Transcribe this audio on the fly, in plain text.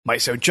My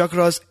Seven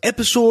Chakras,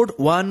 episode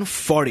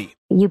 140.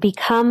 You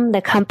become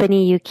the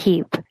company you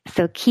keep,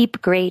 so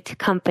keep great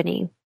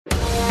company.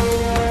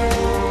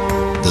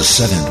 The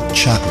seven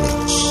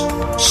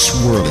chakras,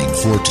 swirling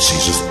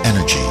vortices of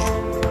energy,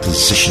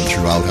 positioned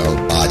throughout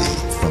our body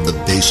from the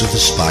base of the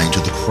spine to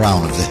the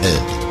crown of the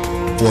head.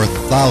 For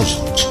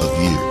thousands of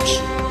years,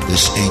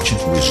 this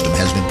ancient wisdom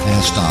has been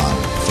passed on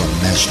from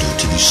master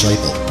to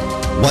disciple.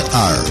 What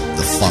are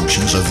the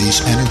functions of these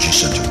energy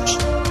centers?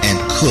 And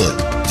could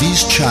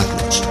these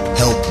chakras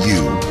help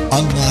you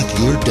unlock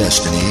your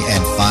destiny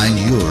and find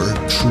your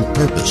true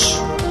purpose?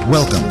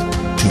 Welcome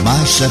to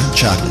My Seven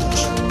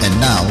Chakras. And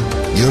now,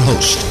 your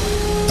host,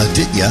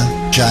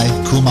 Aditya Jai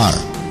Kumar.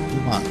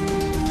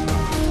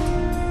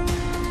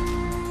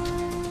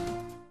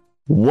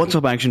 What's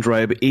up, Action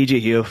Tribe?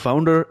 AJ here,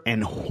 founder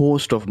and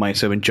host of My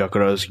Seven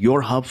Chakras,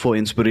 your hub for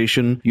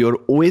inspiration, your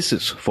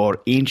oasis for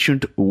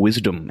ancient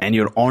wisdom, and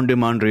your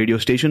on-demand radio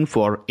station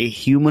for a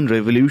human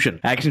revolution.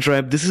 Action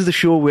Tribe, this is the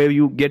show where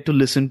you get to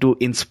listen to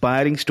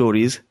inspiring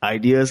stories,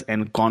 ideas,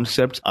 and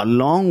concepts,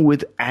 along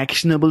with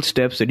actionable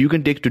steps that you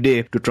can take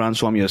today to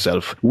transform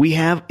yourself. We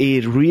have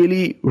a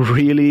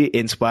really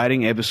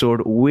inspiring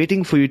episode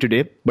waiting for you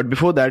today. But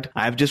before that,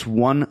 I have just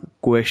one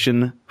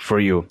question for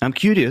you. I'm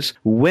curious,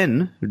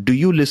 when do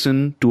you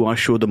listen to our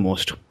show the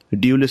most?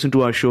 Do you listen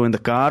to our show in the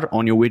car,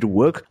 on your way to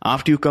work,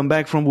 after you come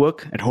back from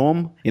work, at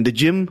home, in the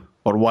gym,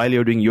 or while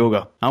you're doing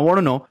yoga? I want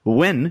to know,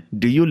 when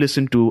do you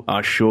listen to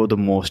our show the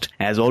most?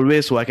 As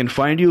always, so I can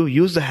find you,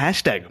 use the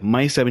hashtag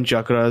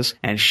My7Chakras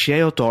and share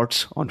your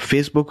thoughts on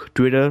Facebook,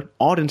 Twitter,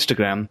 or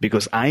Instagram,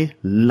 because I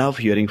love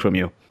hearing from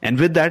you. And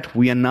with that,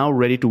 we are now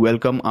ready to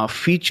welcome our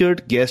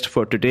featured guest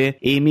for today,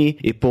 Amy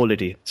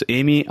Ippoliti. So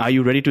Amy, are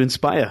you ready to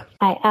inspire?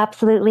 I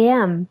absolutely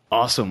am.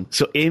 Awesome.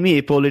 So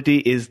Amy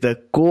Ippoliti is the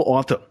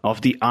co-author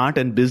of The Art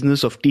and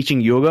Business of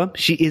Teaching Yoga.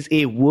 She is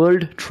a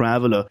world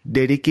traveler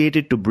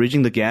dedicated to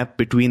bridging the gap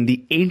between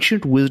the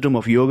ancient wisdom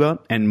of yoga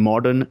and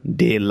modern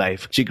day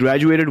life. She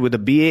graduated with a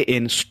BA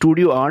in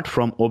Studio Art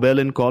from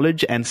Oberlin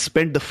College and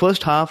spent the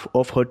first half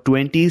of her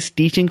 20s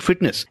teaching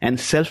fitness and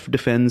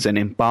self-defense and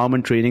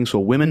empowerment trainings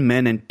for women,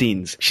 men, and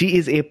teens. She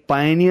is a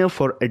pioneer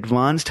for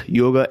advanced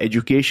yoga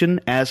education,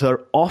 as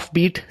her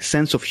offbeat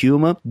sense of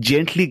humor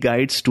gently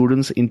guides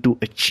students into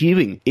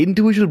achieving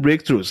individual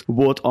breakthroughs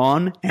both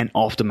on and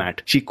off the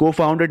mat. She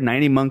co-founded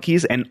 90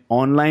 Monkeys, an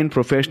online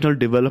professional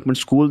development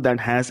school that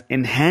has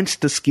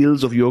enhanced the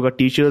skills of yoga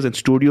teachers and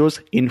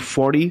studios in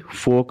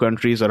 44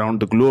 countries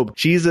around the globe.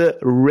 She is a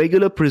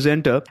regular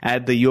presenter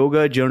at the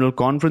Yoga Journal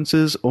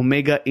conferences,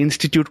 Omega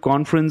Institute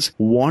Conference,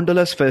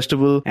 Wanderlust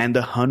Festival, and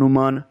the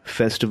Hanuman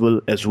Festival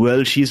as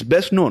well. She is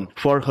best known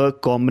for her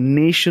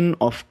combination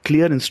of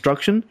clear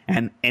instruction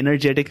and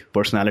energetic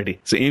personality.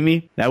 So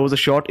Amy, that was a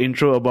short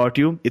intro about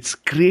you. It's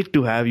great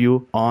to have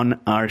you on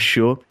our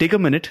show. Take a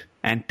minute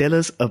and tell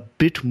us a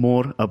bit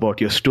more about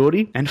your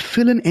story and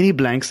fill in any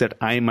blanks that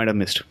I might have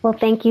missed. Well,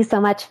 thank you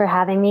so much for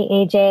having me,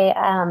 AJ.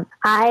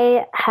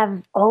 I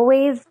have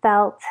always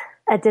felt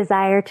a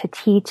desire to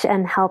teach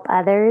and help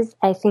others.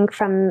 I think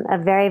from a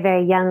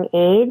very young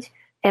age.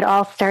 It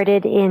all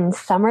started in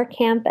summer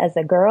camp as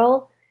a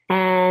girl,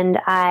 and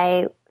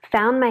I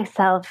found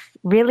myself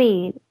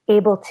really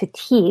able to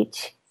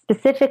teach.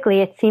 Specifically,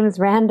 it seems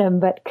random,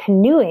 but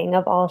canoeing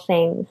of all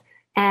things.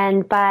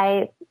 And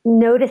by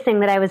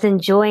noticing that I was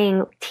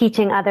enjoying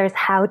teaching others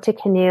how to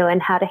canoe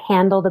and how to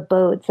handle the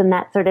boats and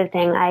that sort of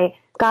thing, I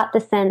got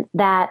the sense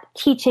that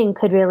teaching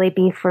could really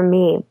be for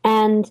me.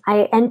 And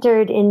I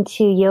entered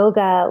into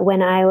yoga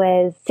when I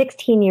was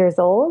 16 years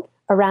old,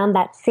 around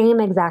that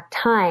same exact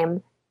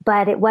time.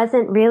 But it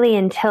wasn't really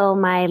until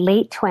my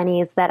late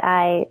 20s that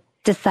I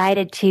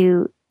decided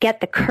to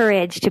get the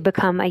courage to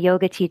become a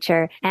yoga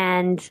teacher.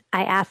 And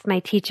I asked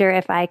my teacher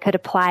if I could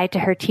apply to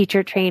her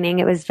teacher training.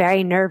 It was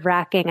very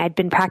nerve-wracking. I'd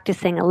been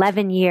practicing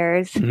 11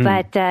 years,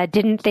 but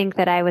didn't think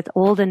that I was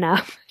old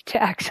enough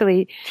to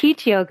actually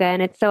teach yoga.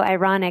 And it's so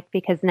ironic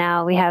because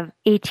now we have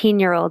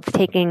 18-year-olds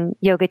taking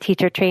yoga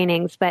teacher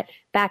trainings. But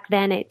back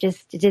then, it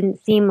just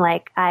didn't seem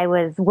like I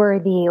was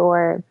worthy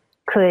or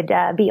could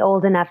be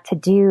old enough to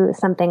do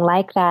something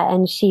like that.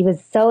 And she was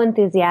so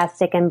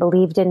enthusiastic and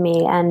believed in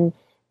me. And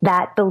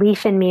that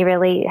belief in me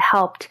really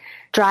helped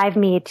drive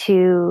me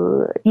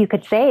to, you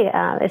could say,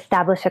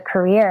 establish a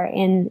career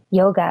in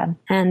yoga.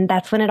 And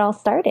that's when it all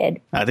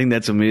started. I think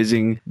that's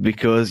amazing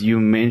because you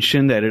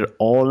mentioned that it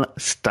all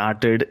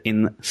started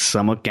in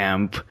summer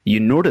camp. You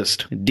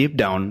noticed deep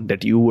down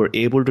that you were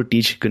able to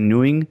teach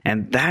canoeing,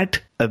 and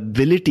that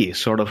ability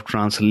sort of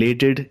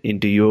translated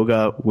into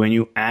yoga when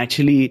you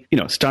actually,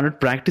 started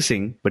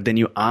practicing, but then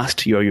you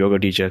asked your yoga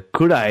teacher,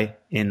 could I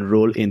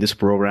enroll in this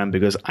program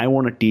because I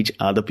want to teach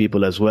other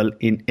people as well,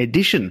 in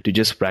addition to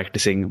just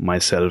practicing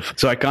myself.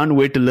 So I can't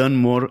wait to learn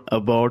more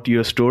about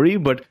your story.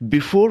 But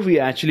before we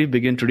actually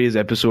begin today's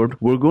episode,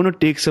 we're going to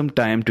take some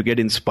time to get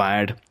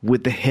inspired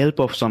with the help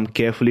of some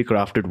carefully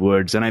crafted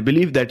words. And I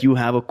believe that you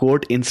have a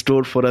quote in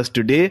store for us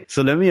today.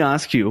 So let me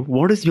ask you,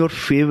 what is your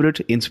favorite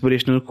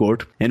inspirational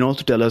quote? And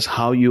also tell us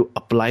how you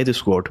apply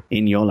this quote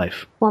in your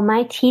life. Well,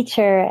 my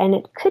teacher, and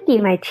it could be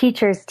my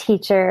teacher's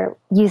teacher,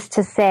 used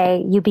to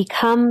say, you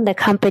become the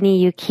company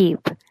you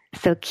keep.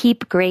 So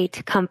keep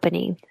great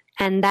company.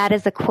 And that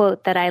is a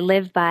quote that I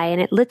live by.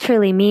 And it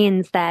literally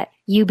means that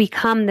you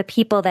become the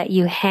people that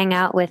you hang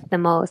out with the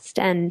most,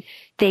 and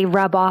they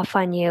rub off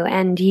on you,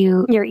 and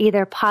you're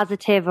either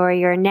positive or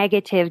you're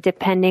negative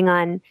depending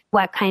on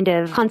what kind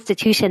of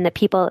constitution the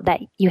people that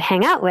you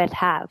hang out with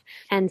have.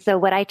 And so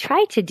what I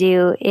try to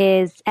do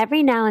is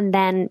every now and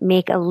then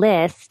make a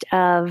list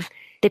of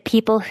the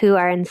people who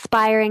are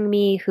inspiring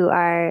me, who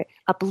are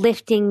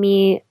uplifting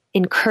me,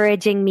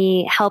 encouraging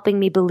me, helping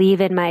me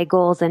believe in my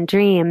goals and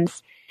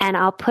dreams. And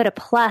I'll put a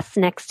plus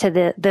next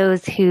to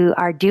those who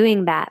are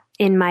doing that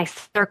in my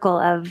circle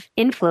of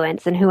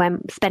influence and who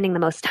I'm spending the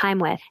most time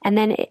with. And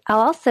then I'll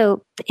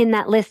also, in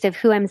that list of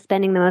who I'm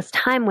spending the most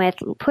time with,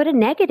 put a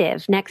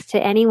negative next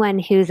to anyone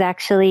who's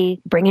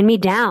actually bringing me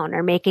down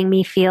or making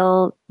me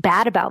feel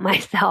bad about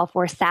myself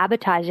or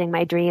sabotaging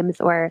my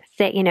dreams or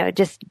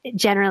just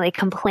generally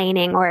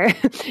complaining or,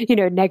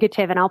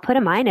 negative. And I'll put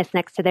a minus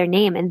next to their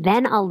name. And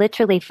then I'll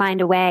literally find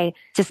a way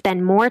to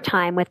spend more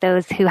time with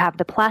those who have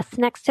the plus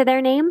next to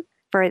their name,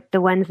 for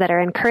the ones that are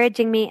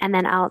encouraging me. And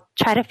then I'll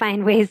try to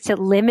find ways to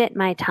limit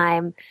my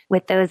time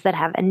with those that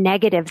have a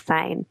negative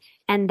sign.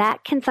 And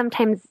that can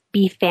sometimes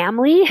be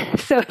family.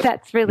 So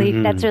that's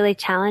really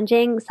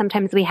challenging.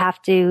 Sometimes we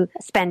have to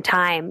spend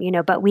time,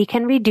 but we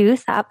can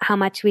reduce up how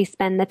much we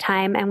spend the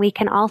time, and we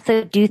can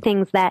also do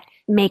things that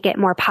make it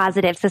more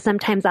positive. So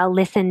sometimes I'll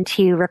listen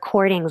to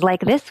recordings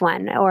like this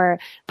one or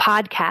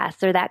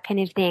podcasts or that kind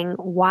of thing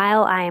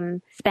while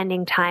I'm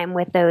spending time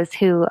with those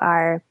who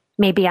are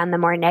maybe on the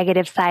more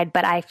negative side,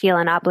 but I feel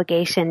an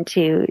obligation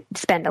to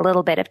spend a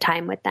little bit of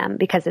time with them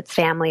because it's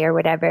family or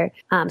whatever.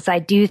 So I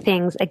do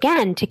things,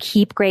 again, to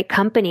keep great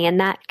company.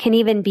 And that can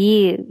even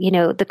be,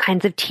 the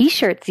kinds of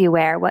t-shirts you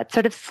wear, what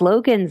sort of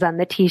slogans on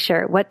the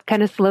t-shirt, what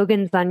kind of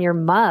slogans on your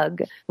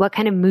mug, what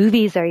kind of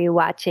movies are you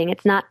watching?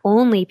 It's not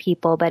only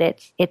people, but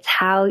it's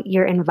how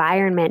your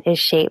environment is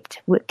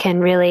shaped.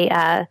 Can really,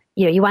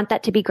 you want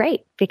that to be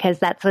great because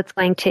that's what's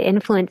going to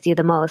influence you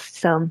the most.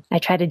 So I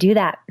try to do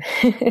that.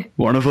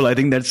 Wonderful. I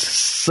think that's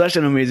such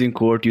an amazing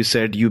quote. You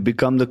said, you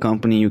become the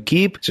company you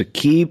keep. So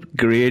keep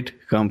great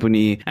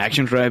company.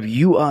 Action Tribe,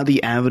 you are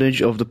the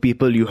average of the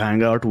people you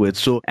hang out with.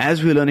 So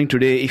as we're learning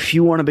today, if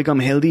you want to become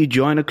healthy,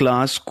 join a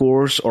class,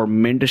 course, or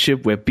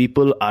mentorship where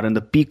people are in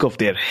the peak of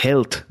their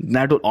health.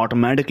 That will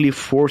automatically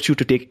force you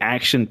to take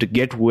action to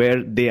get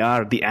where they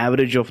are, the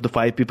average of the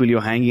 5 people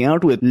you're hanging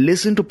out with.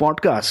 Listen to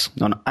podcasts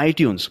on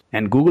iTunes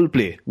and Google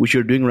Play, which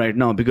you're doing right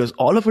now, because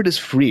all of it is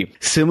free.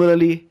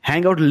 Similarly,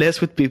 hang out less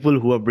with people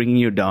who are bringing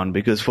you down,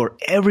 because for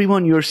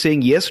everyone you're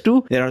saying yes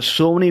to, there are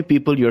so many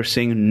people you're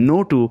saying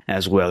no to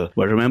as well.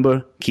 But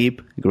remember,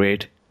 keep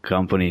great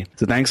company.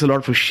 So thanks a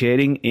lot for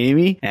sharing,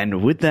 Amy.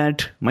 And with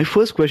that, my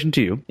first question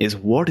to you is,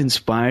 what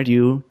inspired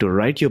you to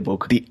write your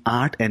book, The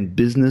Art and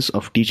Business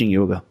of Teaching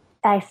Yoga?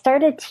 I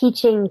started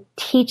teaching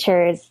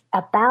teachers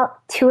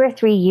about 2 or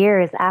 3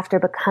 years after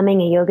becoming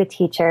a yoga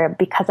teacher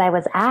because I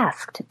was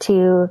asked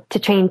to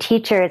train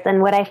teachers.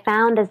 And what I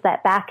found is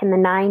that back in the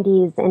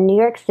 90s in New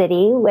York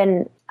City,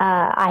 when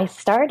I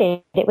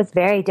started, it was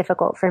very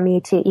difficult for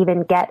me to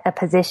even get a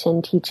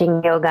position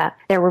teaching yoga.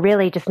 There were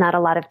really just not a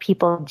lot of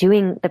people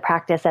doing the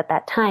practice at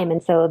that time.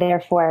 And so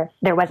therefore,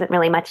 there wasn't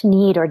really much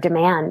need or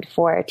demand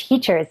for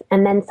teachers.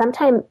 And then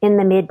sometime in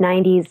the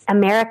mid-90s,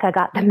 America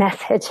got the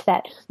message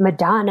that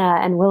Madonna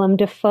and Willem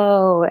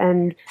Dafoe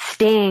and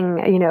Sting,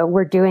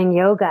 were doing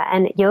yoga.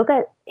 And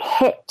yoga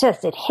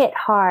hit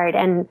hard,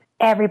 and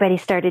everybody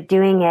started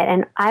doing it.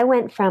 And I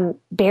went from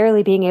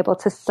barely being able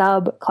to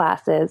sub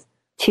classes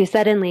to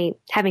suddenly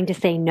having to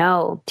say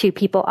no to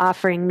people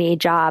offering me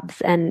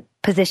jobs and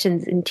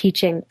positions in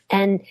teaching.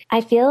 And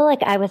I feel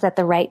like I was at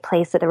the right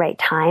place at the right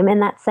time in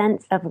that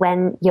sense of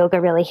when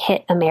yoga really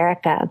hit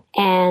America.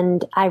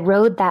 And I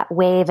rode that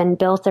wave and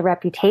built a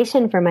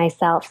reputation for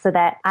myself so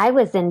that I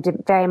was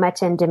very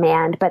much in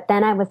demand. But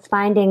then I was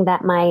finding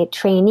that my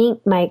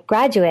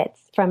graduates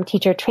from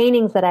teacher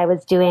trainings that I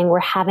was doing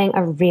were having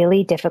a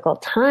really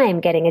difficult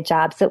time getting a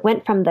job. So it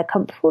went from the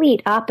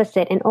complete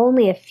opposite in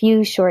only a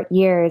few short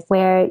years,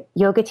 where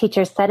yoga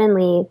teachers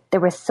suddenly,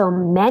 there were so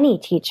many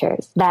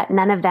teachers that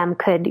none of them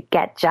could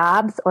get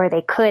jobs, or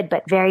they could,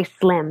 but very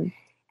slim.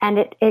 And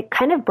it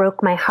kind of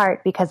broke my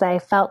heart because I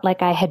felt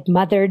like I had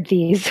mothered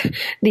these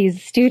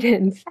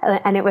students.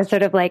 And it was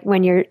sort of like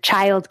when your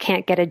child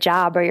can't get a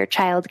job or your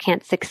child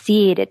can't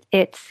succeed,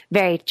 it's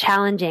very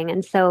challenging.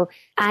 And so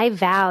I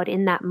vowed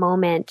in that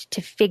moment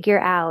to figure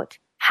out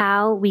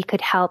how we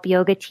could help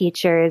yoga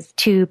teachers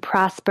to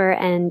prosper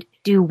and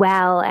do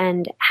well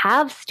and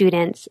have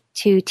students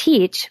to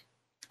teach.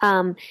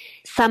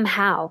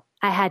 Somehow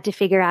I had to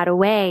figure out a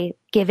way,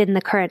 given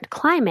the current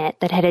climate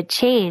that had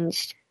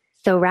changed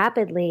so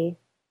rapidly,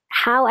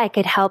 how I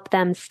could help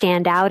them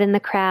stand out in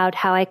the crowd,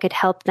 how I could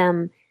help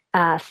them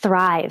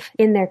thrive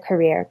in their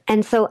career.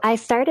 And so I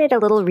started a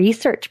little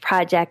research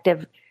project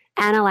of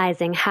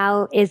analyzing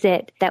how is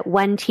it that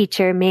one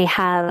teacher may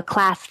have a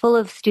class full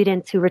of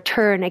students who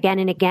return again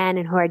and again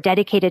and who are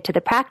dedicated to the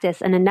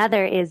practice, and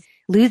another is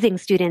losing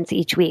students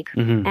each week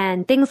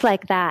and things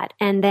like that.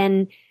 And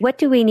then what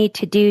do we need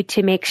to do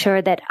to make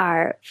sure that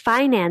our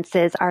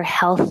finances are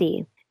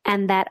healthy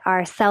and that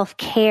our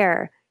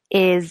self-care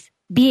is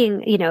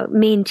being,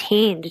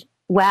 maintained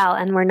well,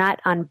 and we're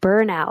not on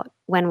burnout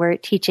when we're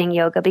teaching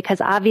yoga?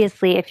 Because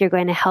obviously, if you're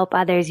going to help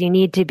others, you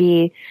need to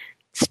be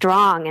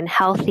strong and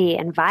healthy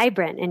and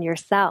vibrant in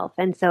yourself.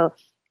 And so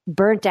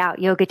burnt out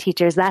yoga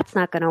teachers, that's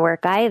not going to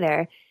work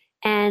either.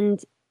 And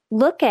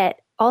look at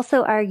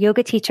also, are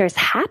yoga teachers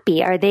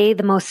happy? Are they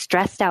the most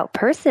stressed out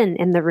person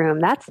in the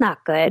room? That's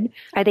not good.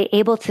 Are they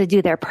able to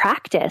do their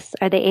practice?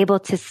 Are they able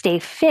to stay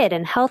fit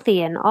and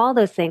healthy and all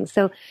those things?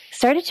 So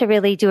started to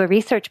really do a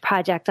research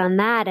project on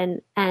that.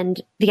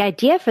 And the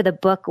idea for the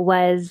book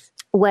was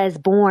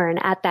born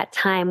at that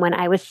time when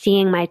I was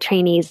seeing my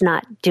trainees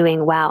not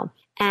doing well.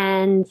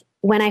 And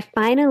when I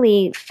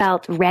finally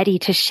felt ready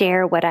to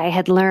share what I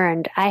had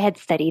learned, I had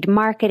studied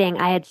marketing,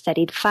 I had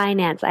studied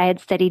finance, I had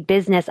studied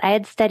business, I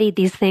had studied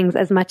these things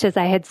as much as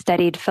I had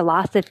studied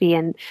philosophy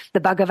and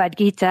the Bhagavad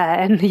Gita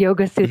and the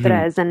Yoga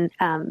Sutras and,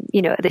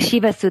 the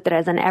Shiva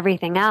Sutras and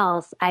everything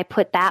else. I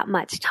put that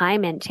much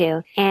time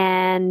into.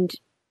 And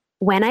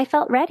when I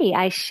felt ready,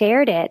 I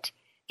shared it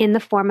in the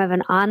form of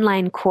an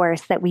online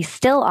course that we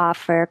still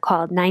offer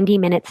called 90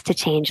 Minutes to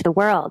Change the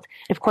World.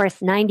 Of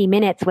course, 90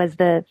 minutes was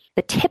the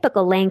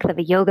typical length of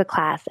a yoga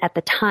class at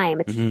the time.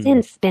 It's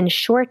since been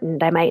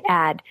shortened, I might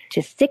add,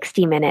 to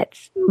 60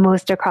 minutes,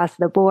 most across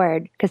the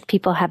board, because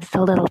people have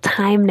so little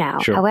time now.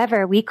 Sure.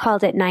 However, we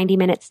called it 90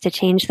 Minutes to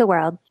Change the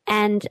World.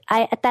 And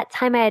at that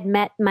time, I had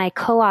met my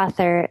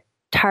co-author,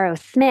 Taro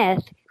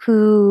Smith,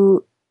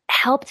 who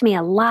helped me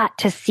a lot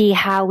to see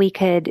how we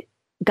could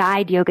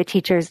guide yoga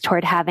teachers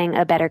toward having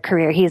a better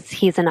career.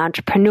 He's an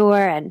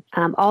entrepreneur and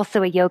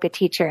also a yoga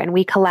teacher, and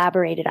we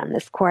collaborated on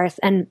this course.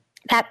 And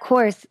that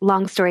course,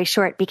 long story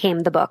short, became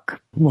the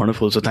book.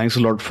 Wonderful. So thanks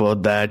a lot for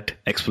that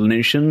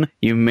explanation.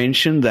 You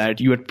mentioned that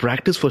you had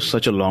practiced for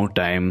such a long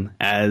time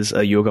as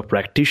a yoga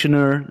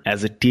practitioner,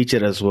 as a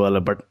teacher as well.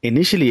 But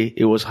initially,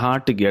 it was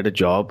hard to get a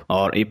job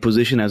or a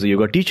position as a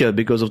yoga teacher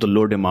because of the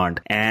low demand.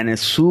 And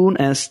as soon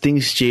as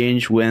things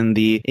changed, when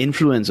the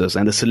influencers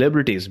and the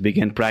celebrities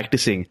began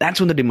practicing, that's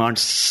when the demand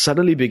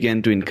suddenly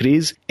began to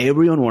increase.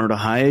 Everyone wanted to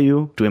hire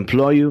you, to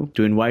employ you,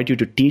 to invite you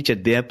to teach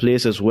at their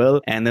place as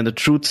well. And then the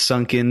truth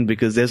sunk in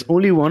because there's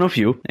only one of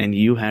you and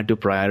you had to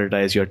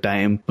prioritize your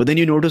time. But then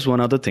you notice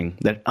one other thing,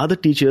 that other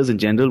teachers in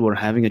general were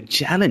having a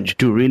challenge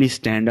to really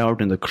stand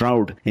out in the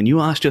crowd. And you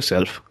asked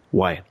yourself,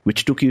 why?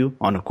 Which took you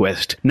on a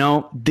quest.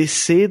 Now, they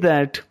say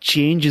that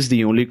change is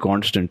the only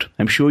constant.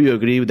 I'm sure you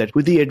agree that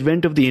with the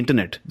advent of the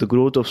internet, the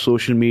growth of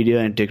social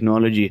media and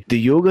technology, the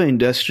yoga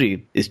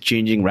industry is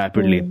changing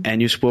rapidly.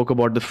 And you spoke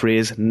about the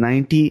phrase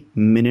 90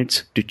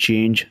 minutes to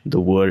change the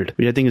world,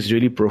 which I think is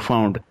really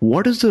profound.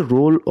 What is the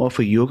role of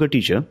a yoga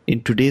teacher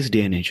in today's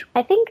day and age?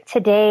 I think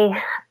today,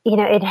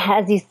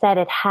 as you said,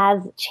 it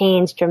has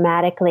changed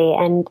dramatically.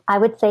 And I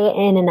would say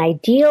in an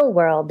ideal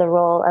world, the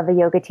role of a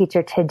yoga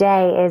teacher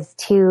today is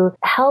to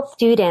help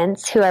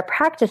students who are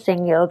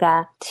practicing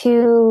yoga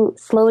to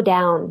slow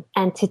down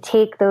and to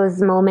take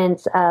those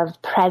moments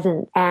of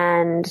presence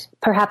and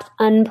perhaps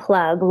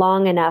unplug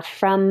long enough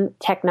from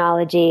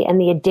technology and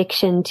the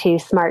addiction to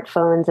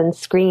smartphones and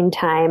screen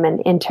time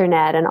and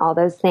internet and all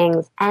those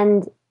things,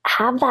 and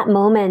have that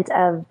moment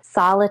of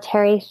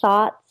solitary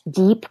thought,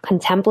 deep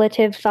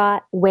contemplative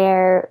thought,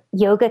 where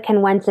yoga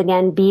can once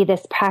again be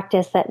this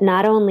practice that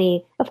not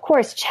only, of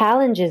course,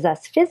 challenges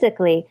us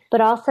physically, but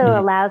also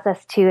allows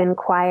us to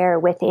inquire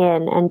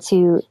within and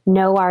to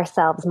know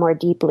ourselves more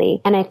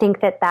deeply. And I think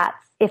that that's,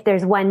 if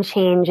there's one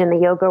change in the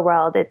yoga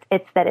world,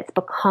 it's that it's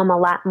become a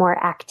lot more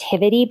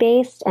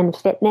activity-based and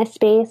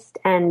fitness-based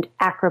and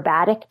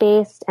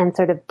acrobatic-based and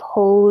sort of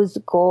pose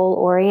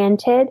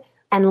goal-oriented,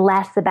 and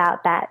less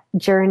about that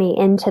journey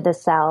into the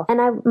self. And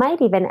I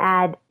might even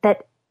add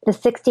that the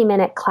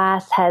 60-minute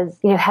class has,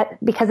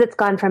 because it's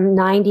gone from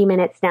 90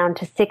 minutes down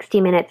to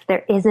 60 minutes,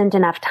 there isn't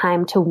enough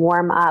time to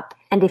warm up.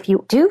 And if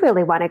you do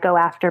really want to go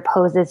after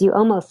poses, you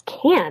almost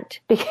can't,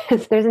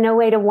 because there's no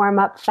way to warm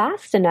up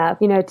fast enough,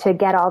 to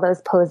get all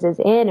those poses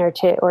in or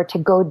to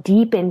go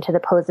deep into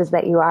the poses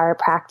that you are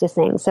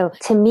practicing. So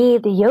to me,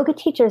 the yoga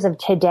teachers of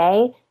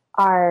today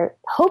are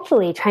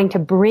hopefully trying to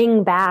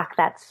bring back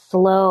that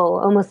slow,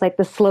 almost like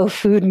the slow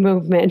food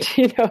movement,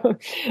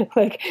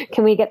 like,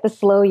 can we get the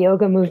slow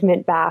yoga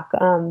movement back?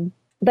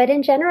 But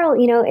in general,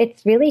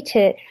 it's really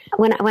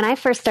when I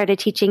first started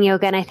teaching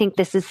yoga, and I think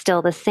this is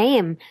still the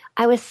same,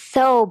 I was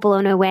so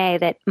blown away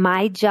that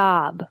my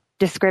job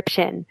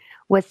description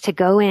was to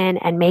go in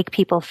and make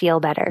people feel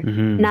better,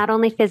 not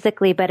only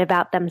physically, but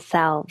about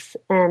themselves,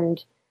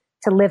 and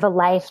to live a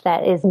life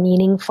that is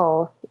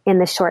meaningful in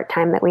the short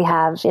time that we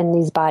have in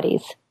these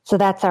bodies. So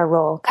that's our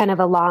role. Kind of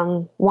a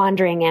long,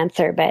 wandering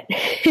answer, but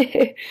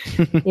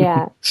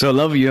yeah. So I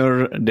love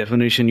your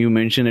definition. You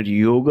mentioned that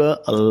yoga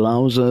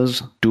allows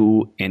us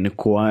to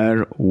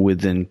inquire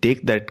within,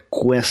 take that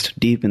quest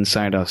deep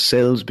inside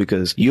ourselves,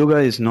 because yoga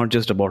is not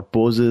just about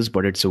poses,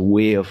 but it's a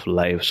way of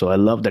life. So I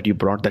love that you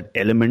brought that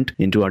element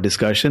into our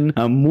discussion.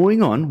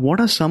 Moving on,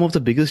 what are some of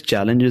the biggest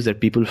challenges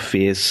that people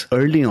face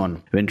early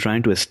on when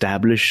trying to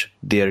establish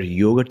their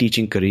yoga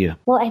teaching career?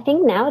 Well, I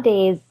think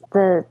nowadays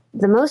the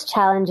most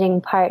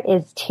challenging part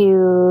is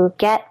to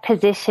get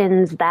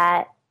positions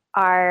that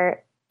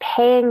are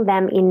paying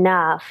them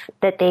enough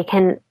that they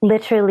can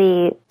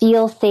literally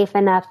feel safe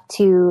enough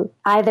to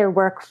either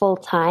work full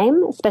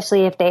time,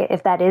 especially if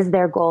that is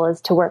their goal, is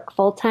to work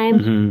full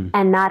time,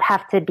 and not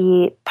have to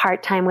be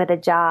part time with a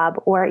job,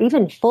 or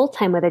even full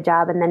time with a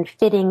job and then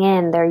fitting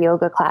in their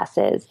yoga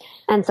classes.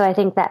 And so I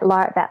think that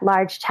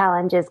large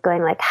challenge is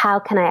going like, how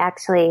can I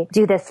actually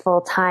do this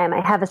full time?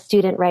 I have a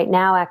student right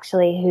now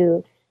actually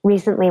who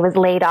recently was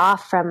laid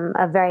off from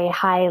a very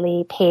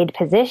highly paid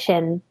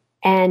position,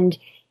 and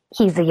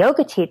he's a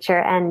yoga teacher,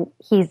 and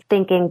he's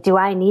thinking, do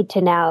I need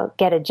to now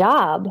get a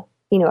job,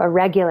 a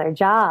regular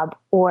job,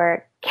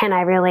 or can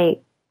I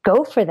really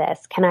go for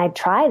this? Can I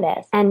try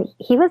this? And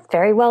he was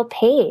very well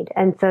paid.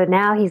 And so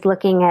now he's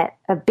looking at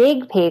a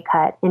big pay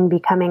cut in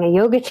becoming a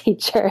yoga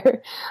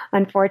teacher,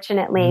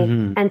 unfortunately.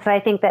 And so I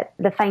think that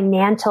the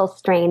financial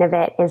strain of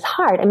it is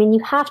hard. I mean,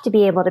 you have to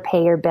be able to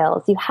pay your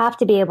bills. You have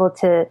to be able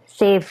to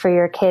save for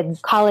your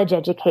kids' college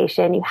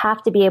education. You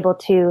have to be able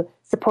to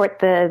support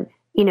the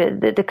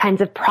kinds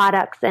of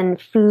products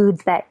and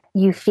foods that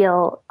you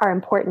feel are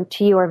important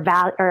to you or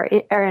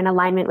are in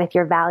alignment with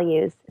your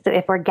values. So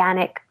if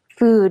organic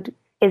food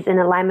is in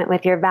alignment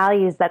with your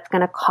values, that's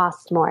going to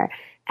cost more.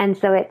 And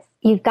so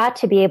you've got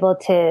to be able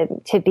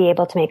to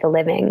make a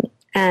living.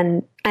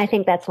 And I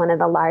think that's one of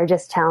the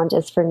largest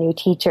challenges for new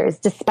teachers,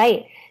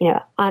 despite, then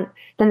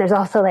there's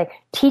also like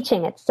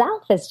teaching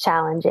itself is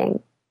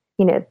challenging,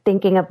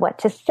 thinking of what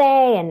to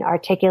say and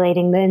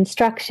articulating the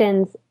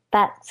instructions.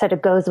 That sort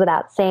of goes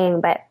without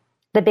saying, but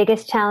the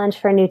biggest challenge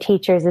for new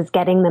teachers is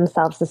getting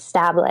themselves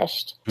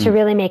established to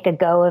really make a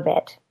go of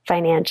it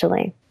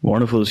financially.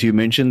 Wonderful. So you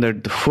mentioned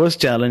that the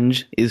first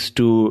challenge is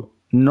to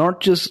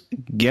not just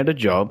get a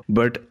job,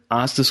 but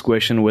ask this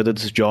question whether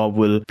this job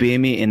will pay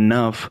me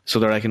enough so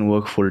that I can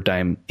work full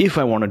time if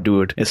I want to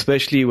do it,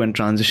 especially when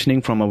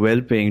transitioning from a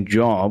well-paying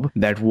job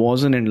that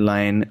wasn't in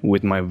line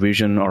with my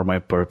vision or my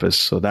purpose.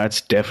 So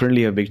that's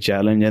definitely a big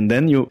challenge. And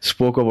then you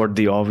spoke about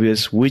the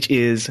obvious, which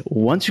is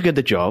once you get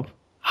the job,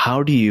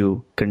 how do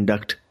you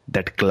conduct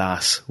that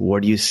class?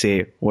 What do you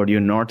say? What do you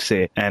not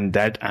say? And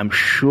that I'm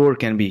sure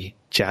can be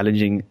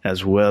challenging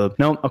as well.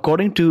 Now,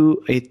 according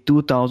to a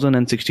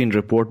 2016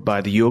 report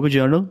by the Yoga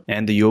Journal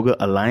and the Yoga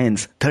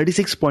Alliance,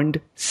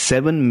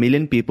 36.7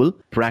 million people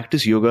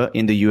practice yoga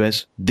in the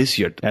US this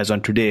year, as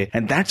on today.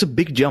 And that's a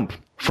big jump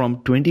from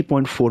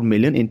 20.4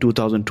 million in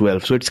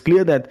 2012. So it's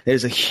clear that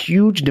there's a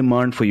huge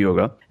demand for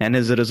yoga. And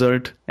as a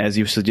result, as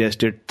you've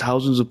suggested,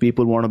 thousands of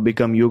people want to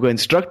become yoga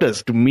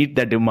instructors to meet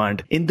that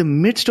demand. In the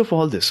midst of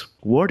all this,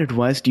 what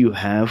advice do you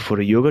have for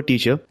a yoga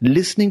teacher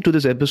listening to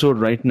this episode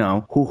right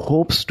now who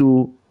hopes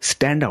to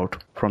stand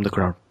out from the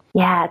crowd?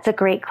 Yeah, it's a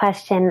great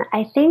question.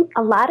 I think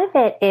a lot of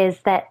it is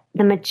that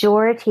the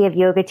majority of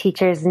yoga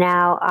teachers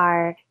now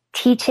are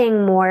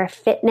teaching more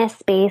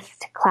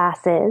fitness-based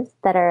classes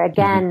that are,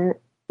 again,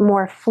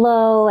 more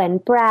flow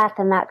and breath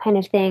and that kind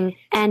of thing,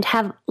 and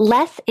have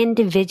less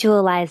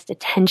individualized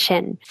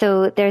attention.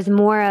 So there's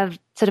more of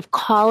sort of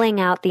calling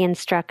out the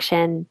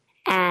instruction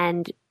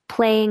and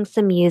playing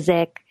some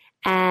music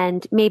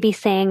and maybe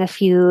saying a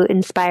few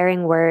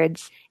inspiring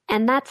words.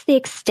 And that's the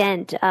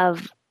extent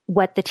of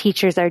what the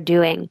teachers are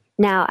doing.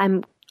 Now,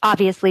 I'm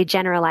obviously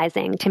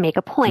generalizing to make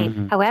a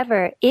point.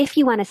 However, if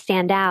you want to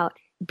stand out,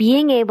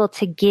 being able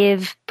to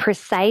give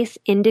precise,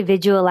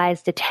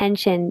 individualized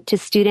attention to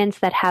students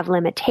that have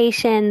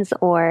limitations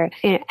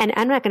and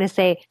I'm not going to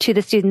say to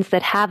the students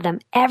that have them,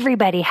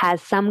 everybody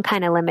has some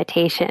kind of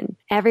limitation.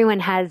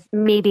 Everyone has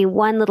maybe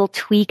one little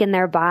tweak in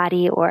their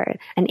body or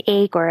an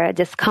ache or a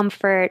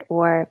discomfort,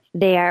 or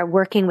they are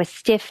working with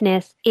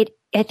stiffness.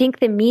 I think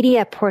the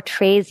media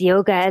portrays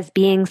yoga as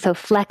being so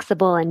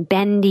flexible and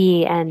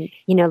bendy and,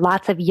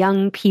 lots of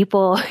young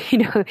people,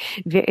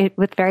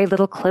 with very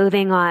little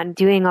clothing on,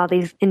 doing all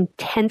these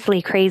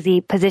intensely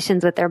crazy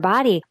positions with their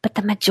body. But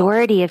the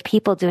majority of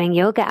people doing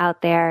yoga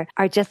out there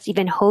are just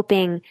even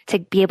hoping to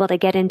be able to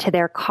get into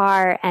their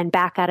car and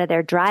back out of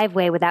their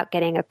driveway without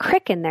getting a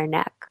crick in their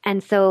neck.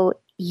 And so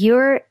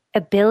your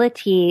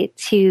ability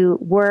to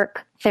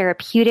work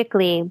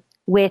therapeutically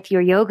with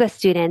your yoga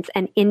students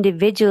and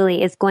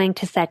individually is going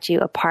to set you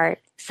apart.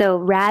 So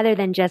rather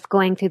than just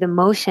going through the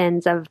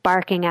motions of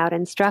barking out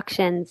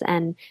instructions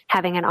and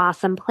having an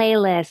awesome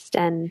playlist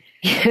and,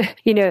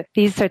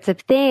 these sorts of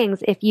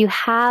things, if you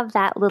have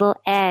that little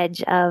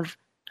edge of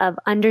of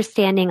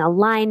understanding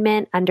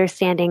alignment,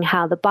 understanding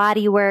how the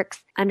body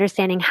works,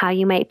 understanding how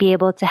you might be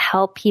able to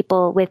help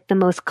people with the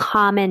most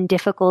common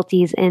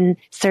difficulties in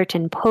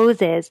certain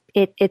poses.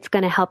 It's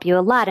going to help you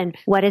a lot. And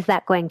what is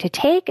that going to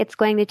take? It's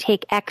going to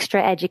take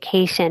extra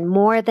education,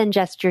 more than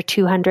just your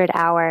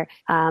 200-hour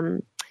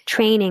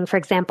training. For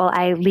example,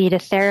 I lead a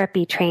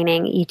therapy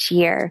training each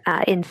year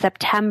in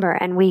September,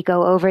 and we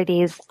go over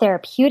these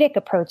therapeutic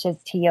approaches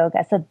to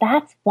yoga. So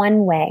that's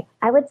one way.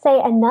 I would say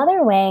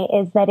another way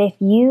is that if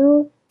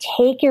you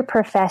take your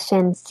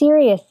profession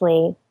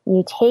seriously,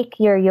 you take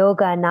your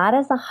yoga not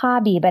as a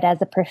hobby, but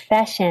as a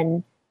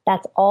profession,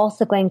 that's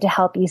also going to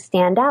help you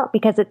stand out,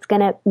 because it's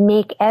going to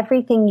make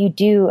everything you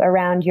do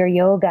around your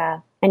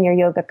yoga and your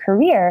yoga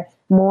career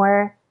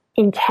more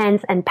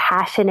intense and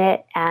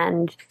passionate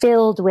and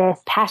filled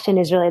with passion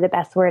is really the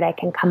best word I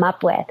can come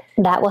up with.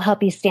 That will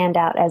help you stand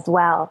out as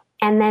well.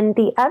 And then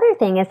the other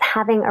thing is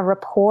having a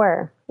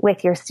rapport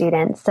with your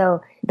students.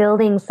 So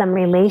building some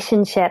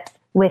relationships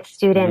with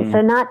students.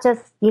 So not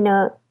just,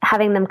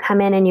 having them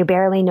come in and you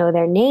barely know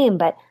their name,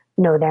 but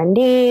know their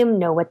name,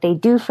 know what they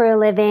do for a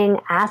living,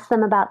 ask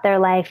them about their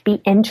life,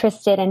 be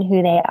interested in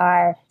who they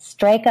are,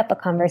 strike up a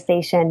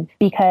conversation,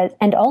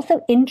 and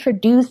also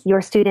introduce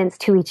your students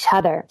to each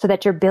other so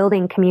that you're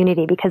building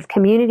community, because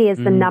community is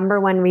the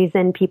number one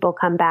reason people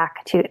come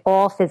back to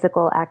all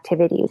physical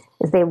activities,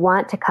 is they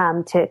want to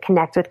come to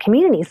connect with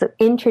community. So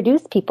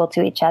introduce people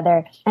to each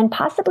other and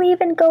possibly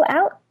even go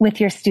out with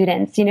your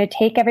students,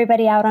 take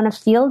everybody out on a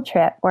field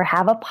trip or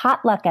have a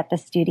potluck at the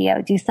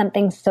studio, do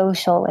something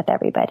social with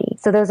everybody.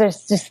 So those are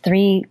just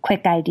 3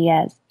 quick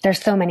ideas. There's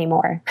so many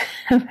more.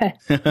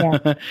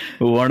 Yeah.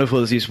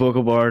 Wonderful. So you spoke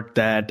about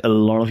that a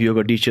lot of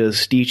yoga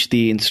teachers teach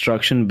the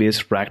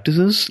instruction-based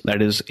practices. That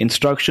is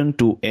instruction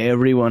to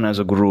everyone as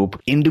a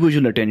group.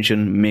 Individual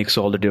attention makes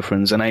all the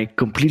difference. And I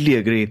completely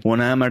agree.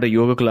 When I'm at a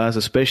yoga class,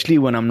 especially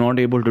when I'm not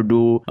able to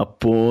do a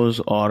pose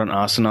or an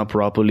asana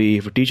properly,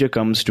 if a teacher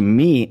comes to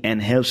me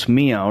and helps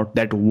me out,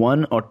 that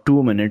 1 or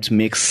 2 minutes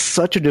makes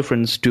such a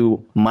difference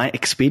to my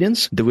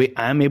experience, the way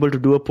I'm able to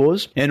do a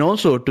pose, and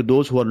also to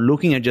those who are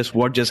looking at just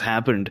what just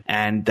happened.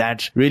 And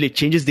that really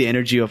changes the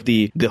energy of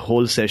the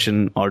whole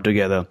session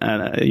altogether.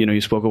 And,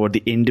 you spoke about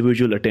the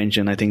individual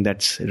attention. I think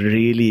that's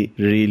really,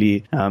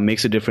 really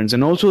makes a difference.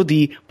 And also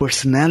the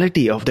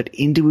personality of that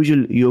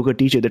individual yoga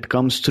teacher that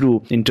comes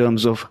through in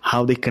terms of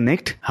how they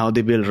connect, how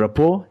they build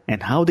rapport,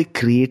 and how they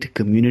create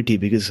community.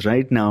 Because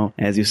right now,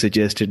 as you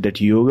suggested, that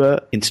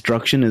yoga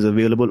instruction is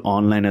available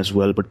online as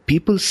well. But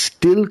people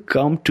still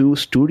come to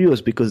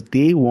studios because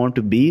they want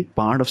to be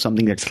part of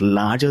something that's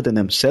larger than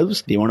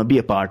themselves. They want to be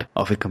a part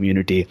of a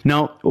community.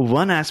 Now,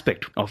 one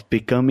aspect of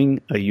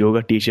becoming a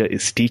yoga teacher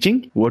is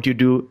teaching, what you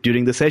do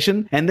during the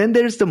session. And then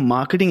there's the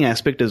marketing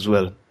aspect as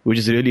well, which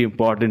is really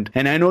important.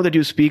 And I know that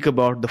you speak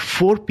about the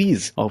 4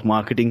 P's of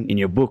marketing in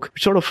your book,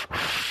 which sort of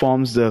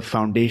forms the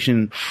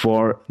foundation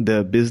for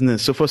the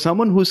business. So for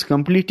someone who's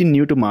completely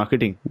new to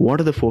marketing,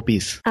 what are the 4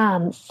 P's?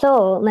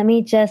 So let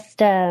me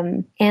just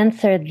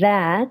answer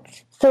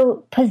that.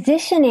 So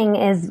positioning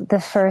is the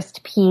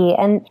first P,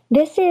 and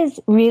this is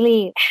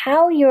really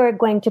how you're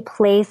going to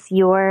place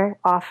your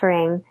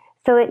offering.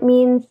 So it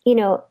means,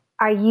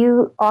 are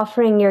you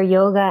offering your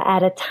yoga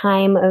at a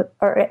time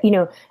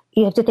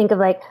you have to think of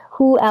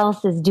who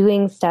else is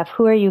doing stuff?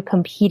 Who are you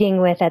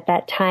competing with at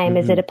that time?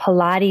 Is it a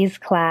Pilates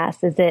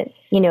class? Is it,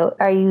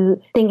 are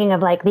you thinking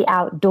of the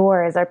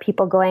outdoors? Are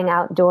people going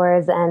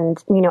outdoors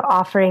and,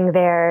 offering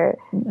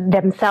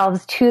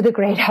themselves to the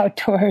great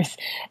outdoors,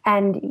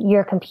 and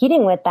you're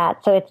competing with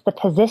that? So it's the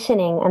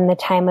positioning and the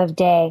time of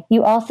day.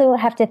 You also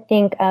have to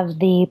think of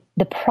the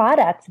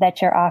product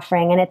that you're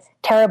offering. And it's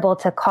terrible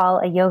to call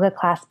a yoga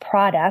class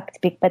product,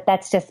 but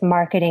that's just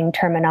marketing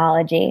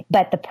terminology.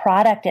 But the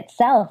product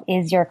itself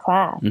is your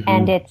class,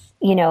 and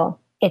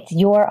it's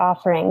your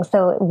offering.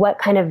 So what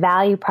kind of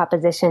value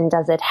proposition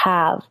does it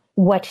have?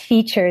 What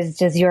features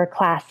does your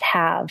class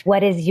have?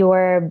 What is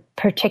your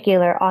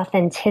particular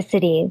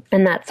authenticity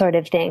and that sort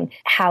of thing?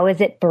 How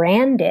is it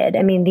branded?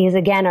 I mean, these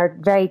again are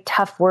very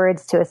tough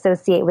words to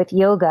associate with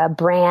yoga,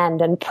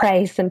 brand and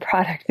price and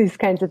product, these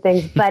kinds of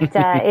things. But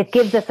it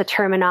gives us a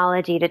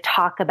terminology to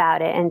talk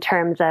about it in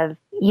terms of,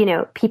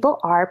 people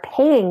are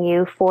paying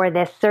you for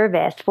this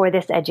service, for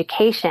this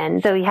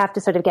education. So you have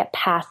to sort of get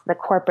past the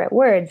corporate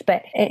words.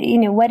 But,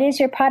 what is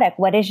your product?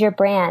 What is your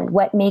brand?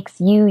 What makes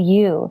you,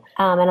 you?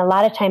 And a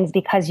lot of times,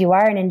 because you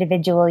are an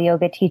individual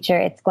yoga teacher,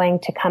 it's going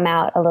to come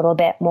out a little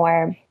bit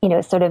more,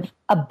 sort of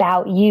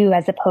about you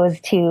as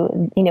opposed to,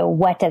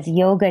 what does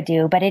yoga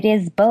do? But it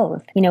is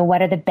both.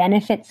 What are the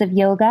benefits of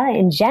yoga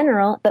in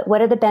general, but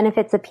what are the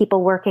benefits of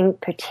people working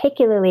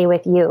particularly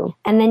with you?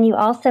 And then you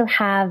also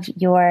have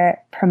your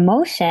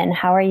promotion.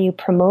 How are you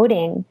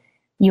promoting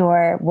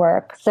your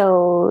work?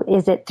 So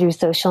is it through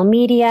social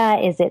media?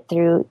 Is it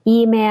through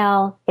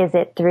email? Is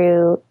it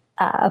through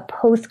a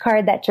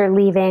postcard that you're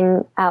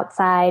leaving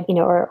outside,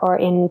 or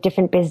in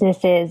different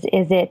businesses?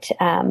 Is it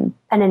an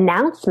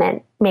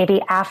announcement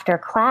maybe after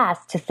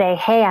class to say,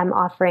 hey, I'm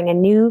offering a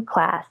new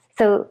class?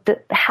 So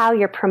how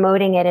you're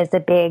promoting it is a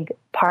big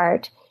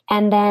part.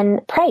 And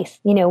then price,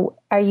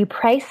 are you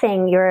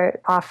pricing your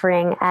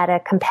offering at a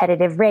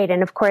competitive rate?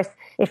 And of course,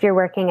 if you're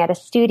working at a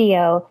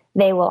studio,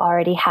 they will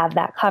already have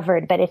that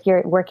covered. But if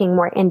you're working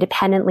more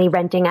independently,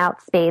 renting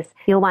out space,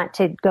 you'll want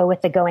to go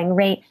with the going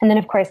rate. And then,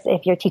 of course,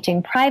 if you're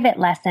teaching private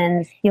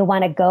lessons, you'll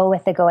want to go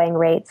with the going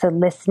rate. So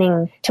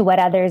listening to what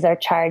others are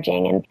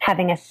charging and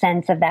having a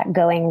sense of that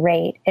going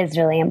rate is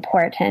really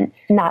important.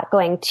 Not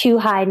going too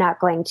high, not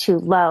going too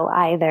low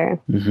either.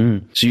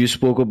 Mm-hmm. So you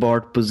spoke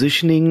about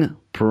positioning,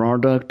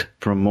 product,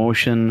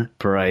 promotion,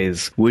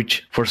 price,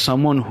 which for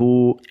someone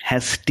who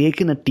has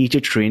taken a teacher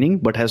training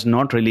but has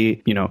not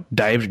really,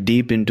 dived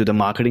deep into the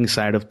marketing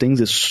side of things,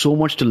 there's so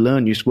much to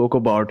learn. You spoke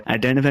about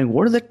identifying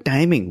what is the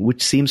timing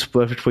which seems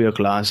perfect for your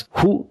class.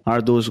 Who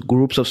are those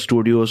groups of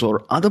studios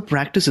or other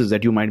practices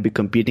that you might be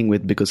competing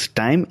with, because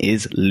time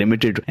is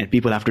limited and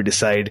people have to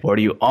decide what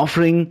are you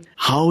offering,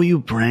 how are you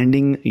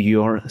branding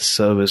your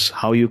service,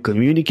 how are you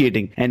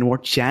communicating, and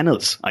what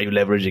channels are you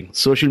leveraging?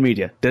 Social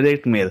media,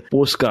 direct mail,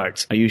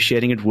 postcards. Are you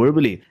sharing it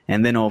verbally?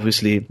 And then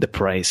obviously the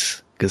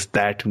price, because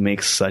that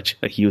makes such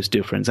a huge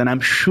difference. And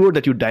I'm sure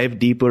that you dive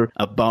deeper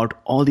about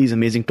all these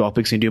amazing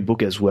topics into your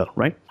book as well,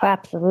 right? Oh,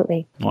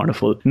 absolutely.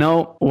 Wonderful.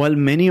 Now, while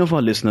many of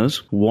our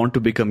listeners want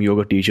to become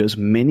yoga teachers,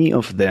 many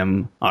of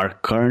them are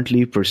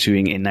currently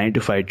pursuing a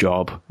 9-to-5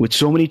 job. With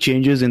so many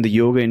changes in the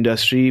yoga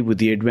industry, with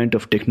the advent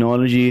of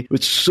technology,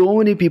 with so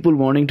many people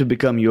wanting to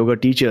become yoga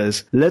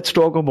teachers, let's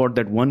talk about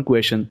that one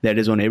question that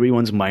is on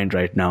everyone's mind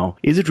right now.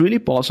 Is it really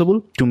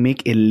possible to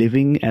make a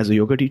living as a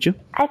yoga teacher?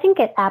 I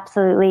think it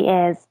absolutely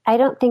is. I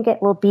don't think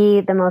it will be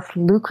the most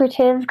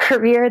lucrative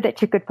career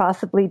that you could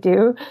possibly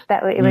do.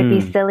 That it would be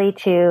silly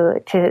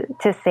to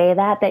say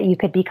that you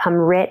could become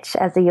rich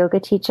as a yoga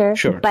teacher.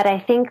 Sure. But I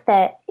think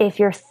that if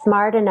you're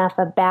smart enough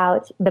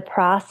about the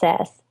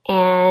process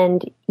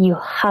and you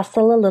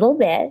hustle a little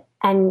bit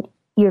and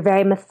you're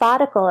very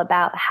methodical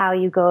about how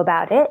you go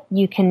about it,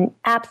 you can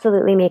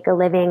absolutely make a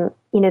living.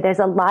 There's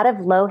a lot of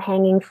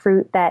low-hanging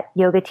fruit that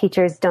yoga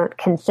teachers don't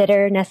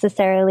consider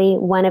necessarily.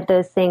 One of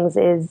those things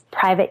is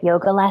private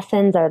yoga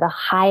lessons are the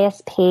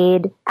highest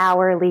paid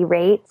hourly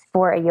rates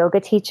for a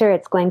yoga teacher.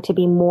 It's going to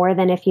be more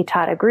than if you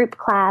taught a group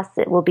class.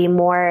 It will be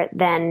more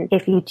than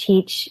if you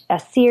teach a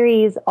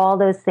series, all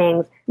those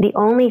things. The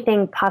only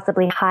thing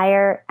possibly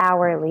higher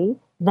hourly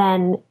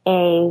than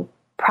a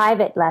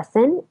private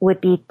lesson would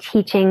be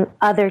teaching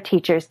other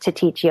teachers to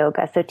teach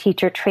yoga. So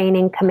teacher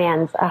training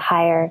commands a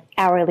higher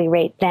hourly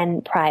rate than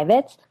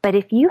privates. But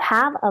if you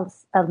have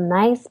a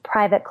nice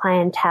private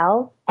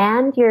clientele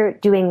and you're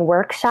doing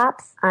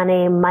workshops on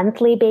a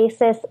monthly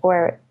basis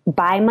or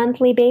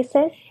bi-monthly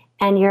basis,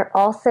 and you're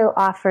also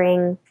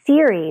offering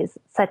series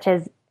such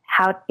as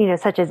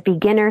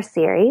beginner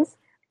series,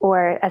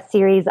 or a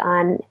series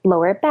on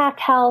lower back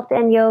health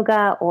and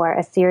yoga, or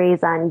a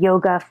series on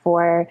yoga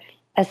for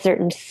a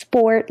certain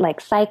sport like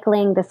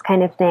cycling, this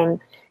kind of thing.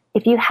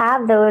 If you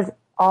have those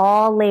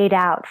all laid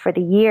out for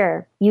the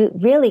year, you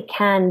really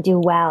can do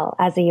well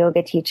as a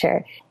yoga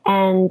teacher.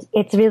 And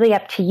it's really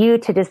up to you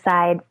to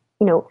decide,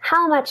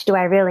 how much do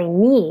I really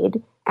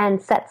need,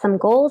 and set some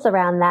goals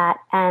around that,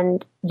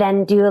 and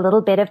then do a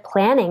little bit of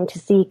planning to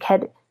see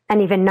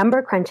and even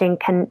number crunching,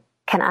 can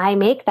I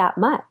make that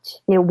much?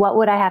 What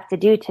would I have to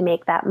do to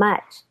make that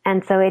much?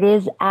 And so it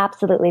is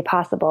absolutely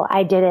possible.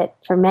 I did it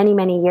for many,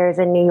 many years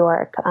in New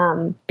York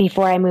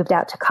before I moved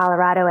out to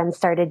Colorado and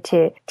started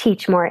to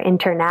teach more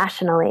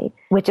internationally,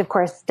 which of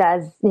course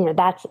does,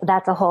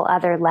 that's a whole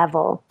other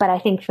level. But I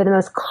think for the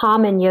most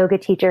common yoga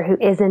teacher who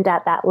isn't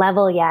at that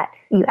level yet,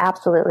 you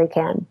absolutely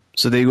can.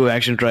 So there you go,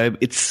 Action Tribe.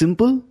 It's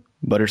simple,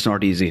 but it's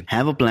not easy.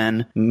 Have a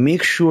plan.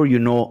 Make sure you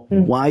know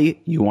why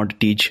you want to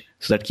teach.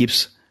 So that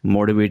keeps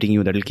motivating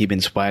you, that'll keep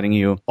inspiring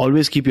you.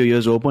 Always keep your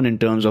ears open in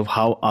terms of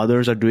how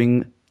others are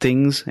doing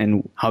things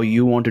and how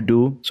you want to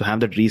do. So have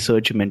that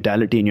research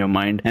mentality in your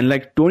mind. And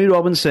like Tony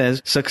Robbins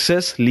says,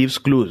 success leaves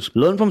clues.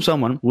 Learn from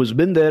someone who's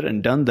been there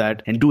and done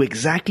that and do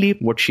exactly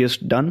what she has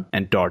done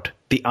and taught.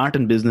 The art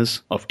and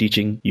business of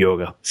teaching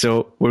yoga.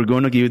 So we're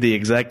going to give you the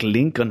exact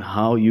link on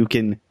how you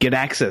can get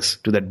access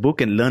to that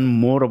book and learn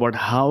more about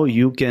how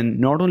you can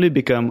not only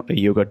become a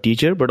yoga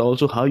teacher, but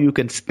also how you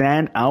can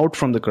stand out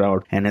from the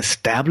crowd and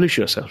establish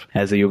yourself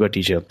as a yoga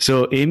teacher.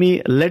 So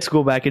Amy, let's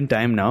go back in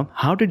time now.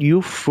 How did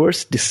you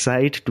first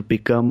decide to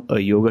become a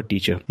yoga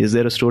teacher? Is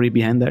there a story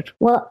behind that?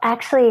 Well,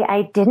 actually,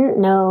 I didn't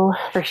know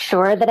for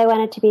sure that I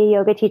wanted to be a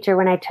yoga teacher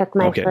when I took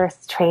my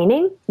first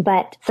training.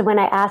 But so when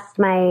I asked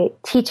my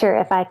teacher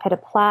if I could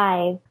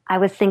apply, I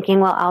was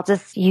thinking, well, I'll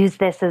just use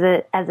this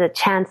as a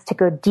chance to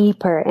go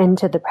deeper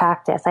into the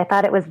practice. I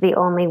thought it was the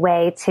only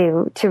way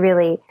to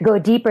really go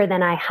deeper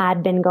than I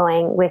had been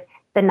going with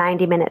the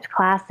 90-minute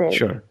classes.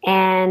 Sure.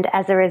 And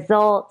as a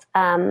result,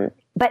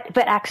 but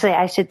actually,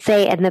 I should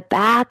say, in the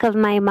back of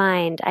my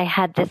mind, I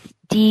had this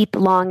deep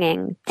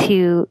longing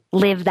to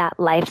live that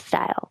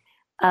lifestyle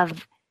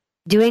of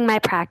doing my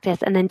practice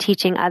and then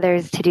teaching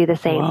others to do the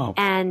same. Wow.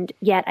 And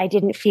yet I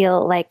didn't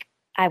feel like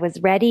I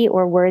was ready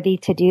or worthy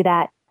to do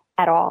that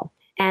at all.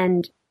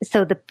 And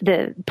so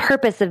the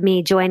purpose of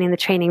me joining the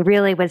training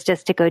really was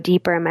just to go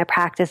deeper in my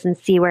practice and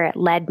see where it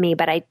led me.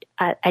 But I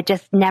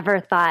just never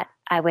thought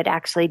I would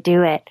actually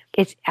do it.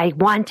 I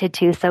wanted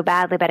to so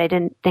badly, but I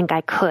didn't think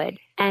I could.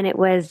 And it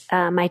was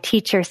my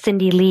teacher,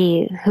 Cindy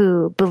Lee,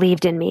 who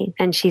believed in me.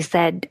 And she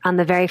said on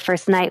the very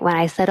first night when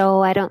I said,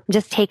 I'm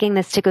just taking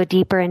this to go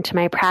deeper into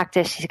my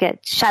practice, she said,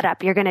 shut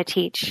up, you're going to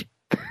teach.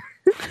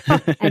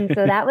 And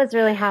so that was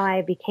really how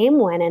I became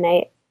one. And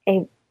I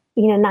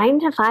 9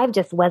 to 5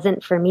 just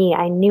wasn't for me.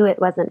 I knew it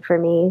wasn't for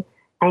me.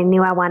 I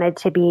knew I wanted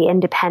to be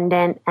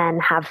independent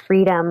and have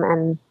freedom.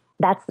 And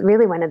that's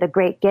really one of the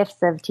great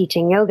gifts of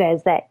teaching yoga,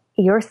 is that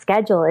your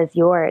schedule is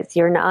yours.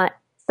 You're not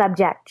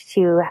subject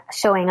to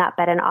showing up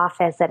at an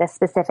office at a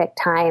specific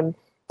time,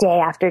 day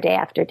after day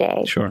after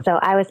day. Sure. So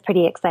I was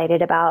pretty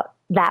excited about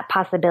that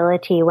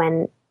possibility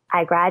when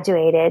I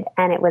graduated,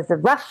 and it was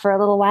rough for a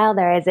little while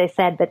there, as I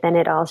said, but then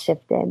it all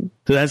shifted.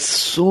 So that's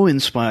so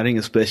inspiring,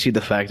 especially the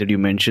fact that you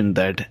mentioned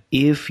that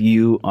if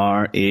you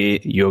are a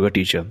yoga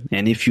teacher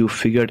and if you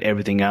figured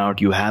everything out,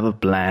 you have a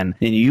plan,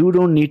 then you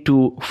don't need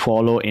to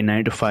follow a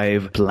 9 to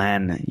 5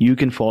 plan. You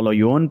can follow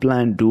your own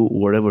plan, do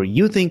whatever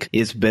you think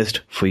is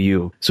best for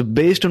you. So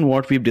based on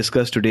what we've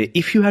discussed today,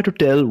 if you had to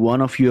tell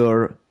one of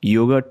your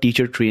yoga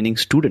teacher training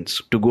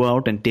students to go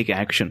out and take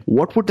action,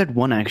 what would that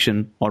one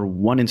action or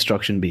one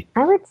instruction be?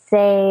 I would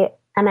say,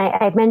 and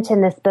I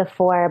mentioned this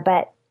before,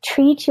 but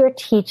treat your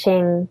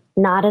teaching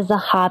not as a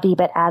hobby,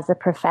 but as a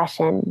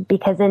profession,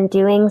 because in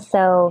doing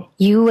so,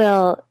 you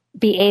will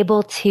be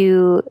able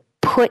to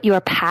put your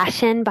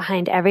passion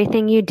behind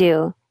everything you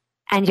do.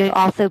 And you'll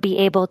also be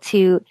able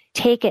to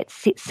take it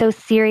so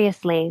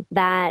seriously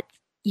that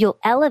you'll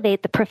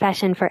elevate the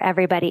profession for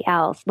everybody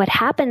else. What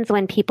happens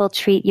when people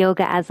treat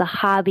yoga as a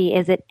hobby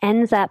is it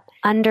ends up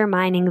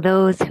undermining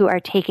those who are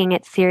taking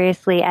it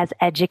seriously as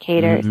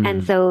educators. Mm-hmm.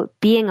 And so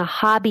being a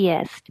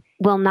hobbyist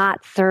will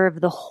not serve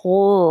the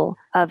whole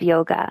of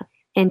yoga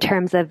in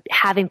terms of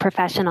having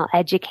professional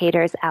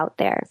educators out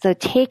there. So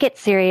take it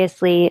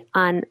seriously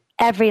on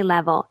every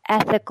level,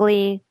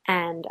 ethically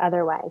and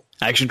otherwise.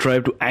 Action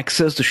Tribe, to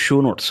access the show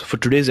notes for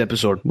today's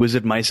episode,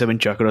 visit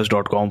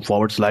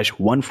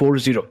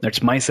my7chakras.com/140. That's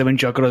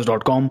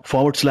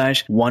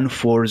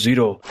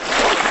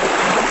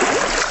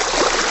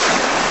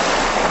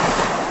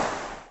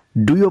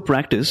my7chakras.com/140. Do your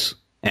practice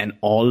and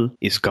all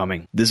is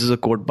coming. This is a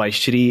quote by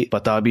Shri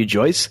Patabi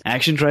Joyce.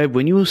 Action Tribe,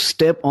 when you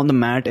step on the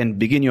mat and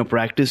begin your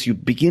practice, you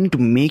begin to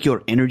make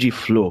your energy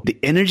flow. The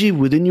energy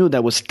within you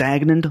that was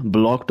stagnant,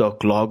 blocked or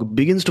clogged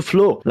begins to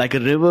flow like a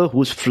river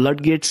whose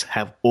floodgates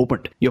have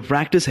opened. Your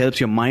practice helps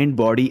your mind,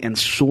 body and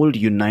soul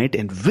unite,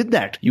 and with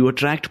that, you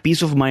attract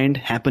peace of mind,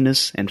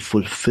 happiness and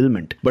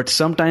fulfillment. But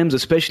sometimes,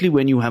 especially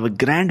when you have a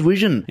grand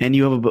vision and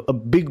you have a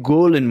big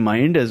goal in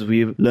mind, as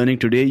we're learning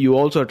today, you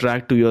also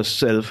attract to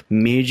yourself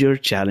major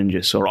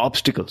challenges or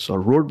obstacles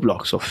or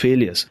roadblocks or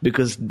failures,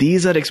 because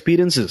these are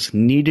experiences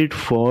needed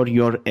for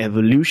your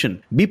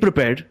evolution. Be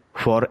prepared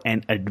for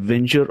an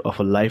adventure of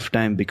a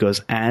lifetime,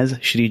 because as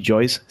Shri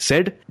Joyce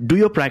said, do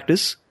your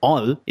practice,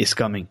 all is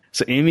coming.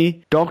 So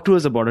Amy, talk to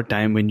us about a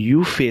time when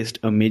you faced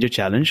a major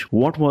challenge.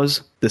 What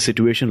was the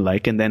situation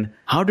like, and then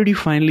how did you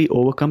finally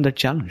overcome that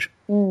challenge?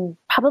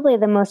 Probably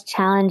the most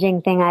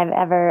challenging thing I've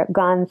ever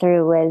gone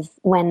through was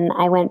when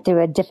I went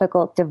through a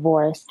difficult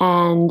divorce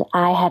and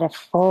I had a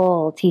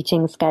full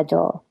teaching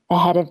schedule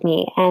ahead of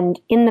me. And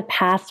in the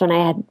past, when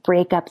I had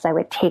breakups, I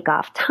would take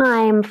off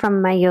time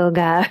from my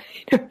yoga.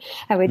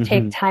 I would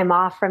take time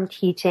off from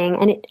teaching.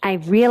 And I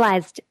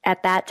realized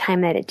at that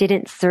time that it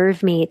didn't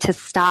serve me to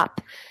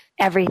stop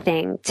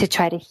everything to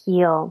try to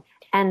heal.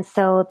 And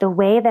so the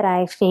way that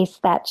I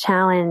faced that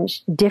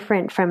challenge,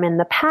 different from in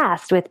the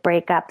past with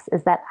breakups,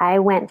 is that I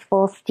went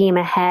full steam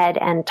ahead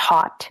and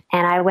taught.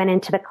 And I went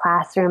into the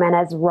classroom, and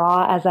as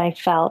raw as I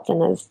felt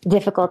and as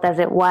difficult as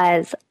it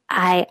was,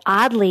 I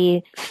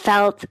oddly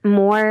felt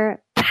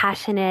more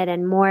passionate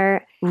and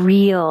more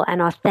real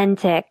and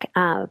authentic,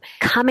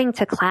 coming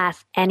to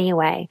class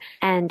anyway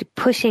and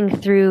pushing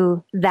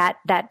through that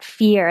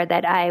fear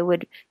that I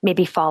would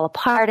maybe fall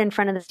apart in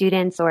front of the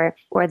students or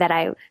that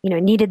I,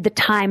 needed the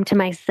time to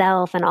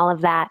myself and all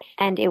of that.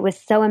 And it was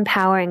so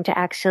empowering to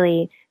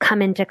actually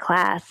come into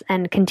class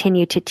and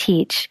continue to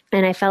teach.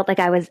 And I felt like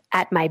I was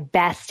at my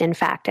best, in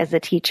fact, as a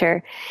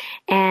teacher.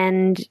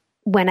 And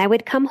when I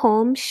would come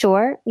home,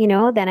 sure,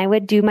 then I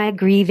would do my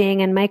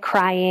grieving and my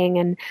crying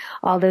and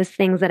all those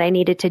things that I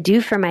needed to do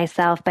for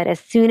myself. But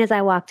as soon as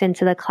I walked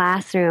into the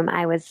classroom,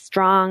 I was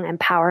strong and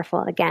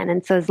powerful again.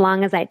 And so as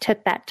long as I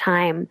took that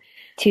time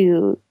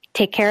to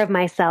take care of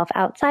myself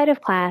outside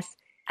of class,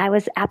 I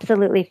was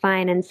absolutely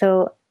fine. And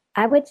so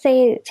I would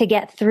say to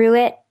get through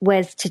it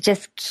was to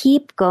just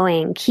keep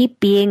going, keep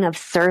being of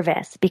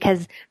service,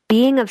 because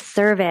being of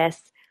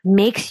service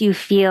makes you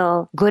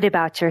feel good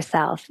about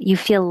yourself. You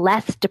feel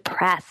less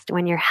depressed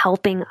when you're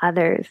helping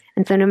others.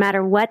 And so no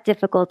matter what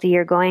difficulty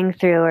you're going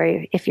through,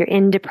 or if you're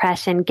in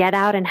depression, get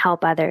out and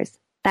help others.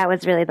 that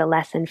was really the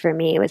lesson for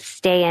me. It was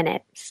stay in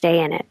it,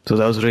 stay in it. So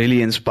that was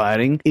really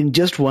inspiring. In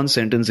just one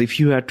sentence, if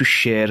you had to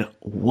share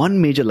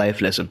one major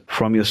life lesson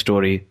from your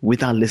story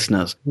with our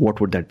listeners,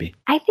 what would that be?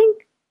 I think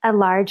a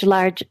large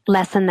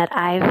lesson that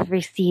I've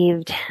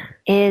received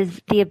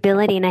is the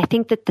ability, and I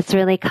think that this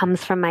really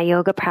comes from my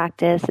yoga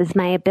practice, is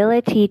my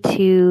ability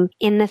to,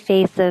 in the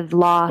face of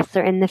loss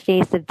or in the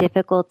face of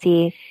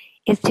difficulty,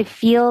 is to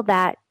feel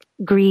that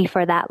grief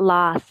or that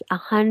loss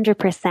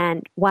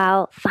 100%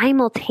 while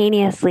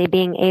simultaneously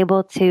being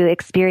able to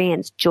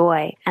experience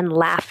joy and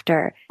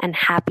laughter and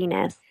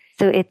happiness.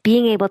 So it's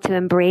being able to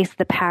embrace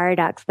the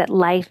paradox that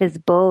life is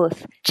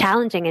both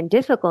challenging and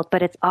difficult,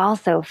 but it's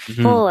also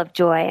full of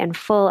joy and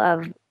full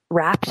of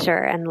rapture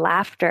and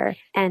laughter,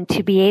 and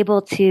to be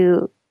able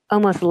to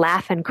almost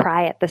laugh and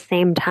cry at the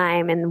same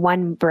time in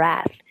one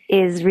breath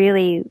is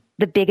really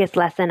the biggest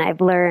lesson I've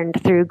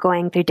learned through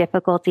going through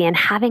difficulty, and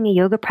having a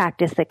yoga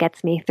practice that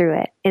gets me through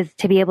it is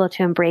to be able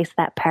to embrace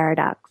that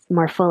paradox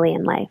more fully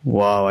in life.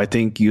 Wow, I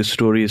think your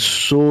story is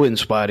so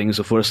inspiring.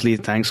 So firstly,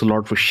 thanks a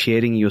lot for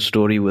sharing your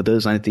story with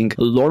us. I think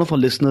a lot of our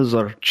listeners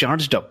are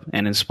charged up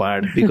and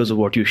inspired because of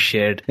what you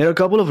shared. There are a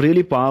couple of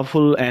really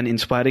powerful and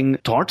inspiring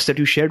thoughts that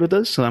you shared with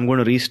us. So I'm going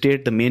to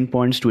restate the main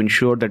points to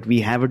ensure that we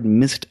haven't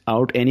missed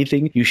out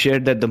anything. You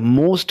shared that the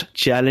most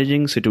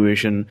challenging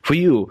situation for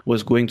you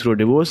was going through a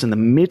divorce in the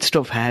midst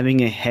of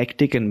having a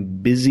hectic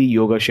and busy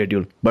yoga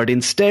schedule. But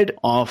instead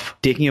of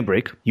taking a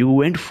break, you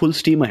went full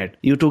steam ahead.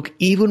 You took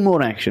even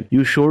more action.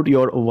 You showed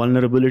your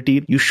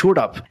vulnerability. You showed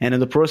up. And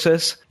in the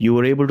process, you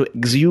were able to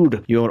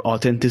exude your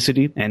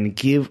authenticity and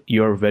give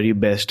your very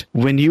best.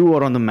 When you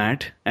were on the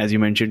mat, as you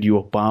mentioned, you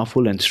were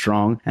powerful and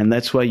strong. And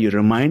that's why you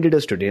reminded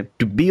us today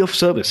to be of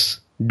service.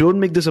 Don't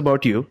make this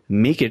about you.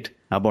 Make it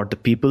about the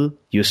people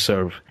you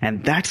serve.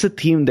 And that's a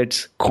theme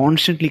that's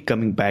constantly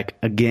coming back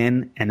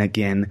again and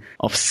again,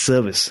 of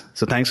service.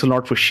 So thanks a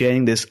lot for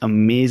sharing this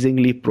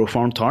amazingly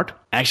profound thought.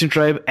 Action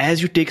Tribe,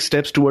 as you take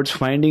steps towards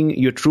finding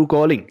your true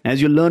calling, as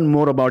you learn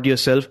more about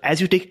yourself, as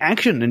you take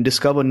action and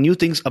discover new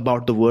things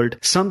about the world,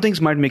 some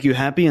things might make you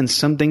happy and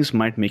some things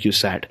might make you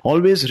sad.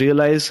 Always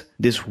realize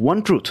this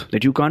one truth,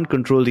 that you can't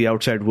control the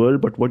outside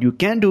world, but what you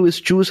can do is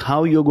choose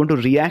how you're going to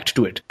react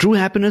to it. True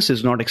happiness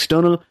is not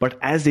external, but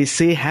as they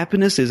say,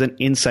 happiness is an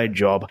inside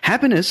job.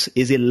 Happiness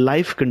is a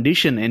life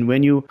condition, and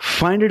when you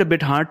find it a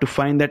bit hard to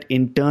find that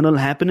internal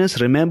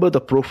happiness, remember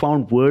the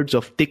profound words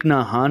of Thich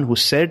Nhat Hanh, who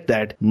said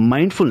that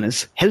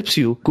mindfulness helps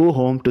you go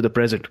home to the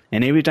present.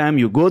 And every time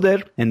you go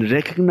there and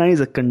recognize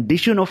a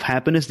condition of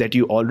happiness that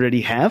you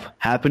already have,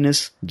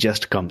 happiness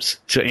just comes.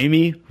 So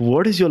Amy,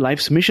 what is your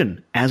life's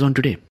mission as on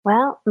today?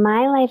 Well,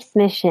 my life's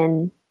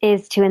mission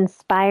is to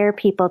inspire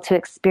people to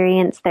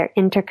experience their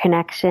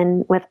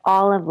interconnection with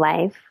all of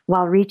life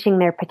while reaching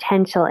their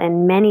potential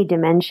in many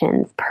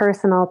dimensions: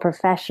 personal,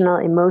 professional,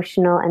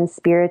 emotional, and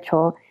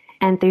spiritual.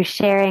 And through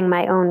sharing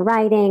my own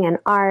writing and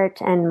art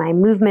and my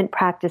movement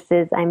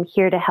practices, I'm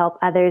here to help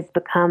others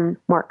become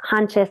more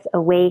conscious,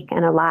 awake,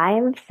 and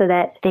alive so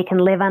that they can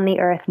live on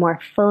the earth more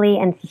fully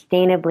and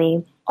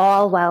sustainably,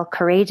 all while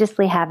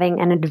courageously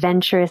having an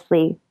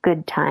adventurously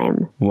good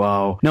time.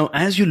 Wow. Now,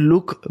 as you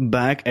look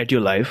back at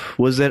your life,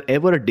 was there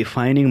ever a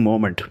defining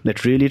moment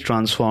that really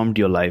transformed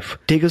your life?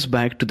 Take us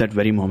back to that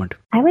very moment.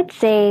 I would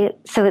say,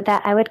 so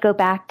that I would go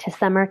back to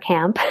summer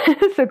camp.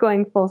 So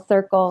going full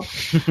circle.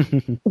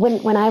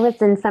 When I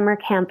was in summer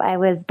camp, I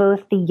was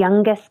both the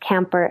youngest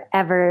camper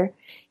ever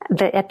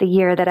at the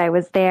year that I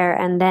was there.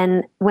 And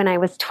then when I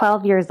was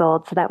 12 years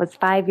old, so that was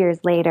 5 years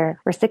later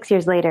or 6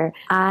 years later,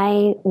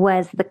 I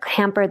was the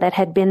camper that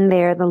had been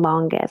there the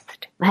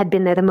longest, had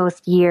been there the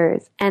most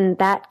years. And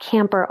that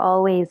camper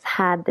always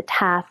had the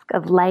task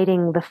of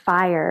lighting the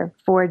fire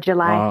for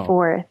July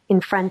 4th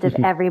in front of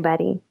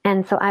everybody.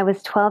 And so I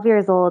was 12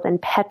 years old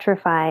and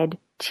petrified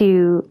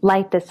to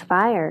light this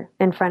fire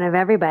in front of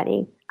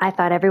everybody. I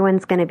thought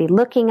everyone's going to be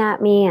looking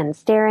at me and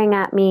staring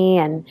at me,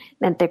 and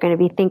that they're going to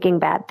be thinking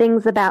bad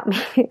things about me.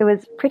 It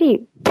was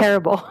pretty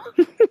terrible,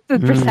 the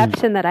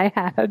perception that I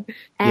had.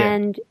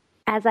 And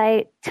as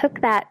I took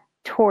that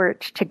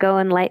torch to go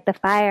and light the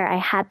fire, I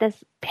had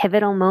this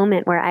pivotal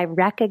moment where I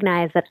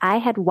recognized that I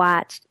had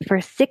watched,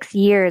 for 6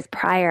 years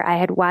prior, I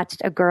had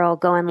watched a girl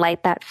go and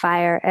light that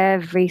fire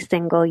every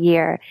single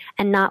year.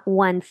 And not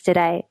once did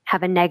I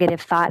have a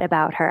negative thought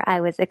about her. I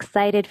was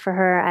excited for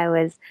her. I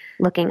was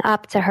looking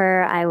up to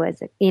her. I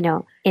was,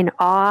 in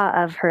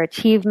awe of her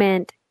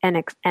achievement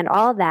and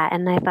all that.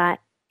 And I thought,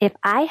 if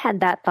I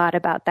had that thought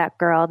about that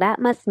girl, that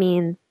must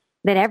mean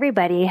that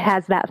everybody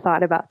has that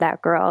thought about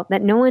that girl,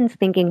 that no one's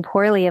thinking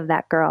poorly of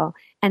that girl.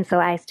 And so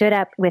I stood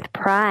up with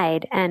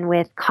pride and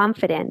with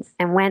confidence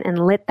and went and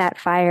lit that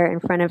fire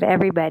in front of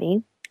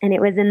everybody. And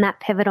it was in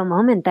that pivotal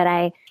moment that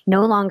I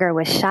no longer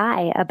was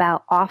shy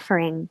about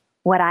offering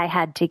what I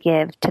had to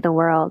give to the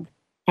world,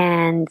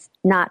 and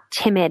not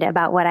timid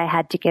about what I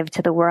had to give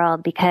to the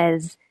world,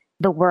 because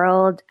the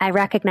world, I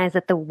recognize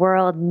that the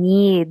world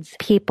needs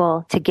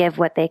people to give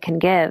what they can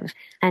give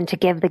and to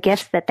give the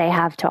gifts that they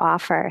have to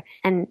offer.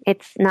 And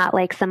it's not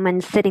like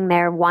someone's sitting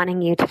there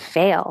wanting you to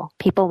fail.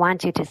 People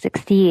want you to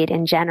succeed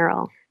in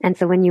general. And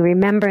so when you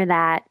remember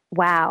that,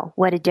 wow,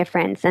 what a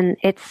difference. And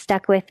it's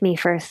stuck with me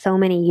for so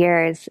many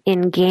years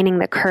in gaining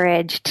the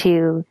courage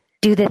to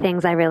do the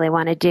things I really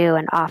want to do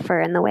and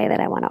offer in the way that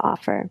I want to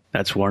offer.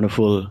 That's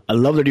wonderful. I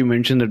love that you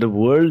mentioned that the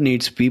world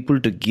needs people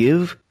to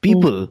give.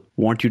 People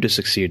want you to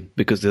succeed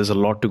because there's a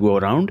lot to go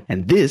around,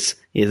 and this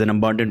is an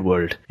abundant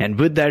world. And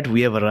with that,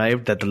 we have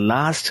arrived at the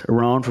last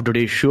round for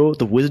today's show,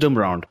 the wisdom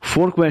round.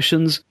 4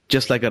 questions,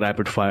 just like a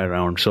rapid fire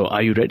round. So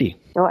are you ready?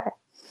 Sure.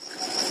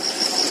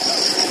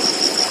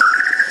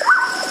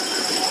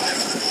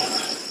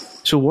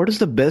 So what is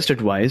the best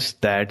advice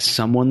that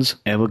someone's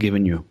ever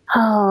given you?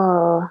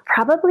 Oh,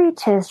 probably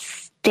to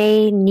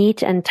stay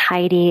neat and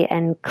tidy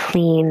and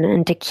clean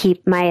and to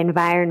keep my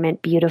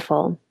environment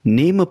beautiful.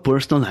 Name a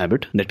personal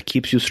habit that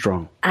keeps you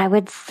strong. I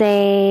would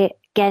say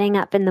getting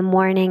up in the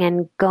morning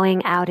and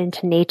going out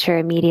into nature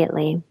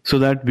immediately. So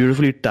that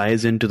beautifully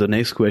ties into the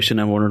next question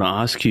I wanted to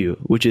ask you,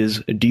 which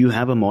is, do you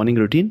have a morning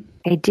routine?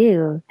 I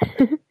do.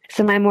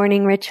 So my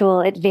morning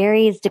ritual, it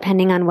varies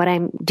depending on what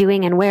I'm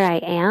doing and where I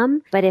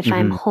am. But if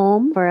I'm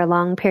home for a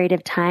long period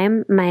of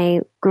time,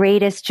 my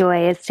greatest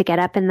joy is to get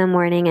up in the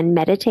morning and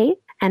meditate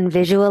and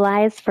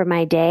visualize for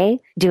my day,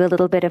 do a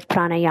little bit of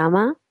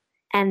pranayama,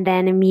 and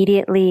then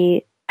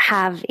immediately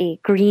have a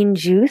green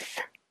juice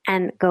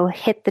and go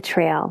hit the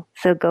trail.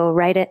 So go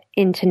right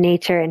into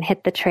nature and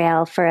hit the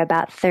trail for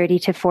about 30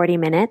 to 40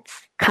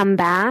 minutes. Come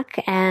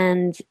back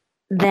and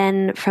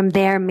then from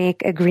there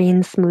make a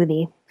green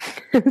smoothie.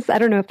 I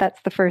don't know if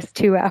that's the first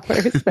 2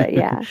 hours, but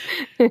yeah.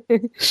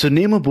 So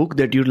name a book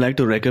that you'd like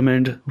to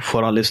recommend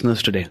for our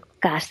listeners today.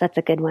 Gosh, that's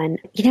a good one.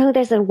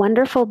 There's a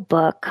wonderful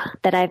book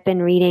that I've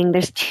been reading.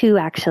 There's 2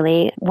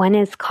 actually. One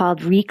is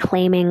called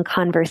Reclaiming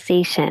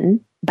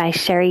Conversation by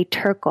Sherry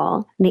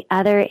Turkle. The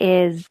other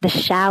is The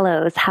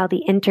Shallows, How the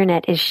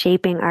Internet is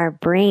Shaping Our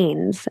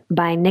Brains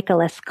by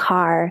Nicholas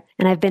Carr.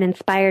 And I've been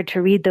inspired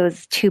to read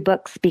those 2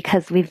 books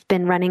because we've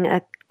been running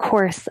a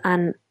course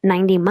on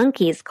 90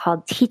 Monkeys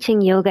called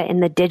Teaching Yoga in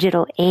the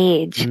Digital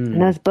Age.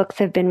 And those books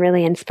have been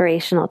really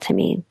inspirational to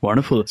me.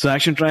 Wonderful. So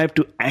Action Tribe,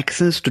 to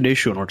access today's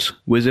show notes,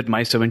 visit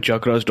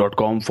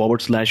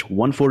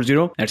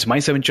my7chakras.com/140. That's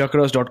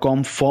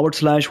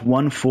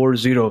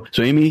my7chakras.com/140.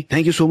 So Amy,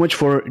 thank you so much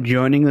for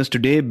joining us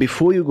today.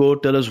 Before you go,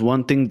 tell us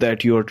one thing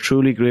that you're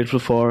truly grateful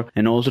for,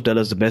 and also tell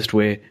us the best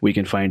way we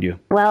can find you.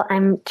 Well,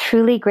 I'm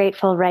truly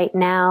grateful right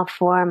now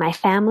for my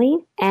family.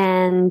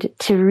 And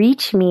to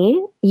reach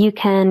me, you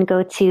can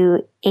go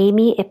to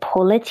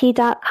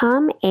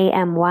amyippoliti.com,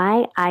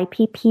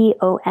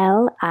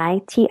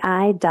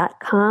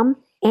 AMYIPPOLITI.com,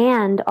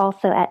 and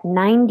also at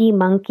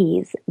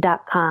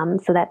 90monkeys.com.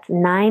 So that's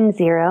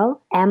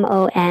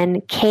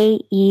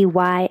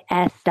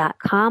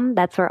 90monkeys.com.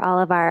 That's where all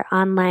of our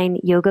online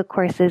yoga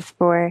courses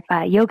for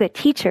yoga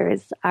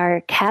teachers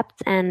are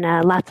kept, and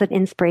lots of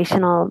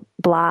inspirational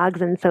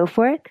blogs and so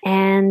forth.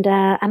 And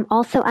I'm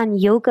also on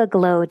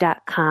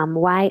yogaglow.com,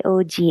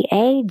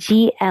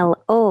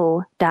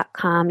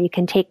 YOGAGLO.com. You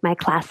can take my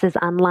classes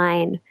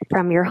online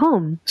from your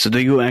home. So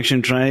there you go,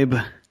 Action Tribe.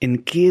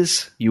 In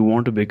case you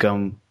want to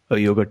become a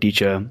yoga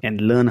teacher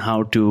and learn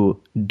how to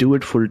do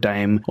it full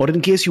time, or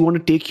in case you want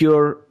to take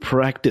your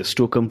practice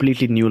to a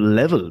completely new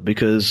level,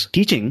 because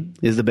teaching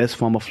is the best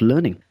form of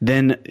learning,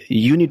 then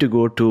you need to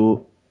go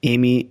to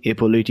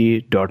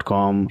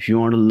amyippoliti.com. If you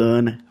want to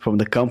learn from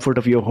the comfort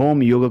of your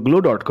home,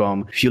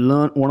 yogaglow.com. If you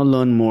want to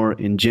learn more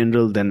in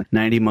general, then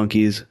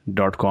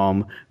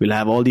 90monkeys.com. We'll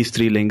have all these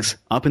 3 links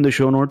up in the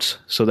show notes,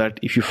 so that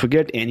if you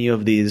forget any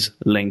of these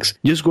links,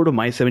 just go to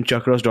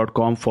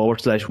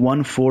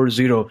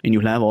my7chakras.com/140 and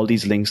you'll have all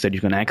these links that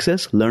you can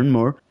access, learn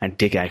more, and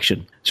take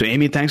action. So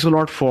Amy, thanks a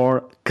lot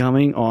for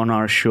coming on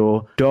our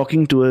show,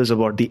 talking to us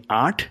about the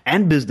art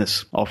and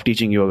business of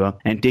teaching yoga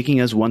and taking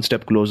us one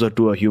step closer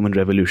to a human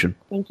revolution.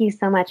 Thank you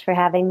so much for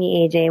having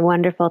me, AJ.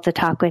 Wonderful to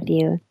talk with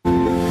you.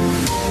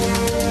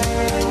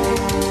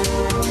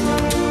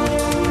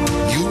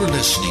 You were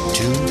listening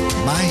to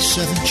My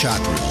 7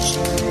 Chakras.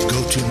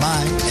 Go to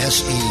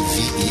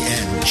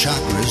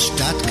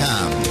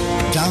mysevenchakras.com.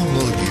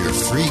 Download your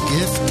free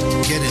gift,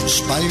 get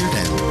inspired,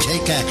 and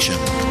take action.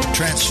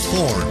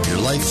 Transform your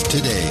life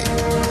today.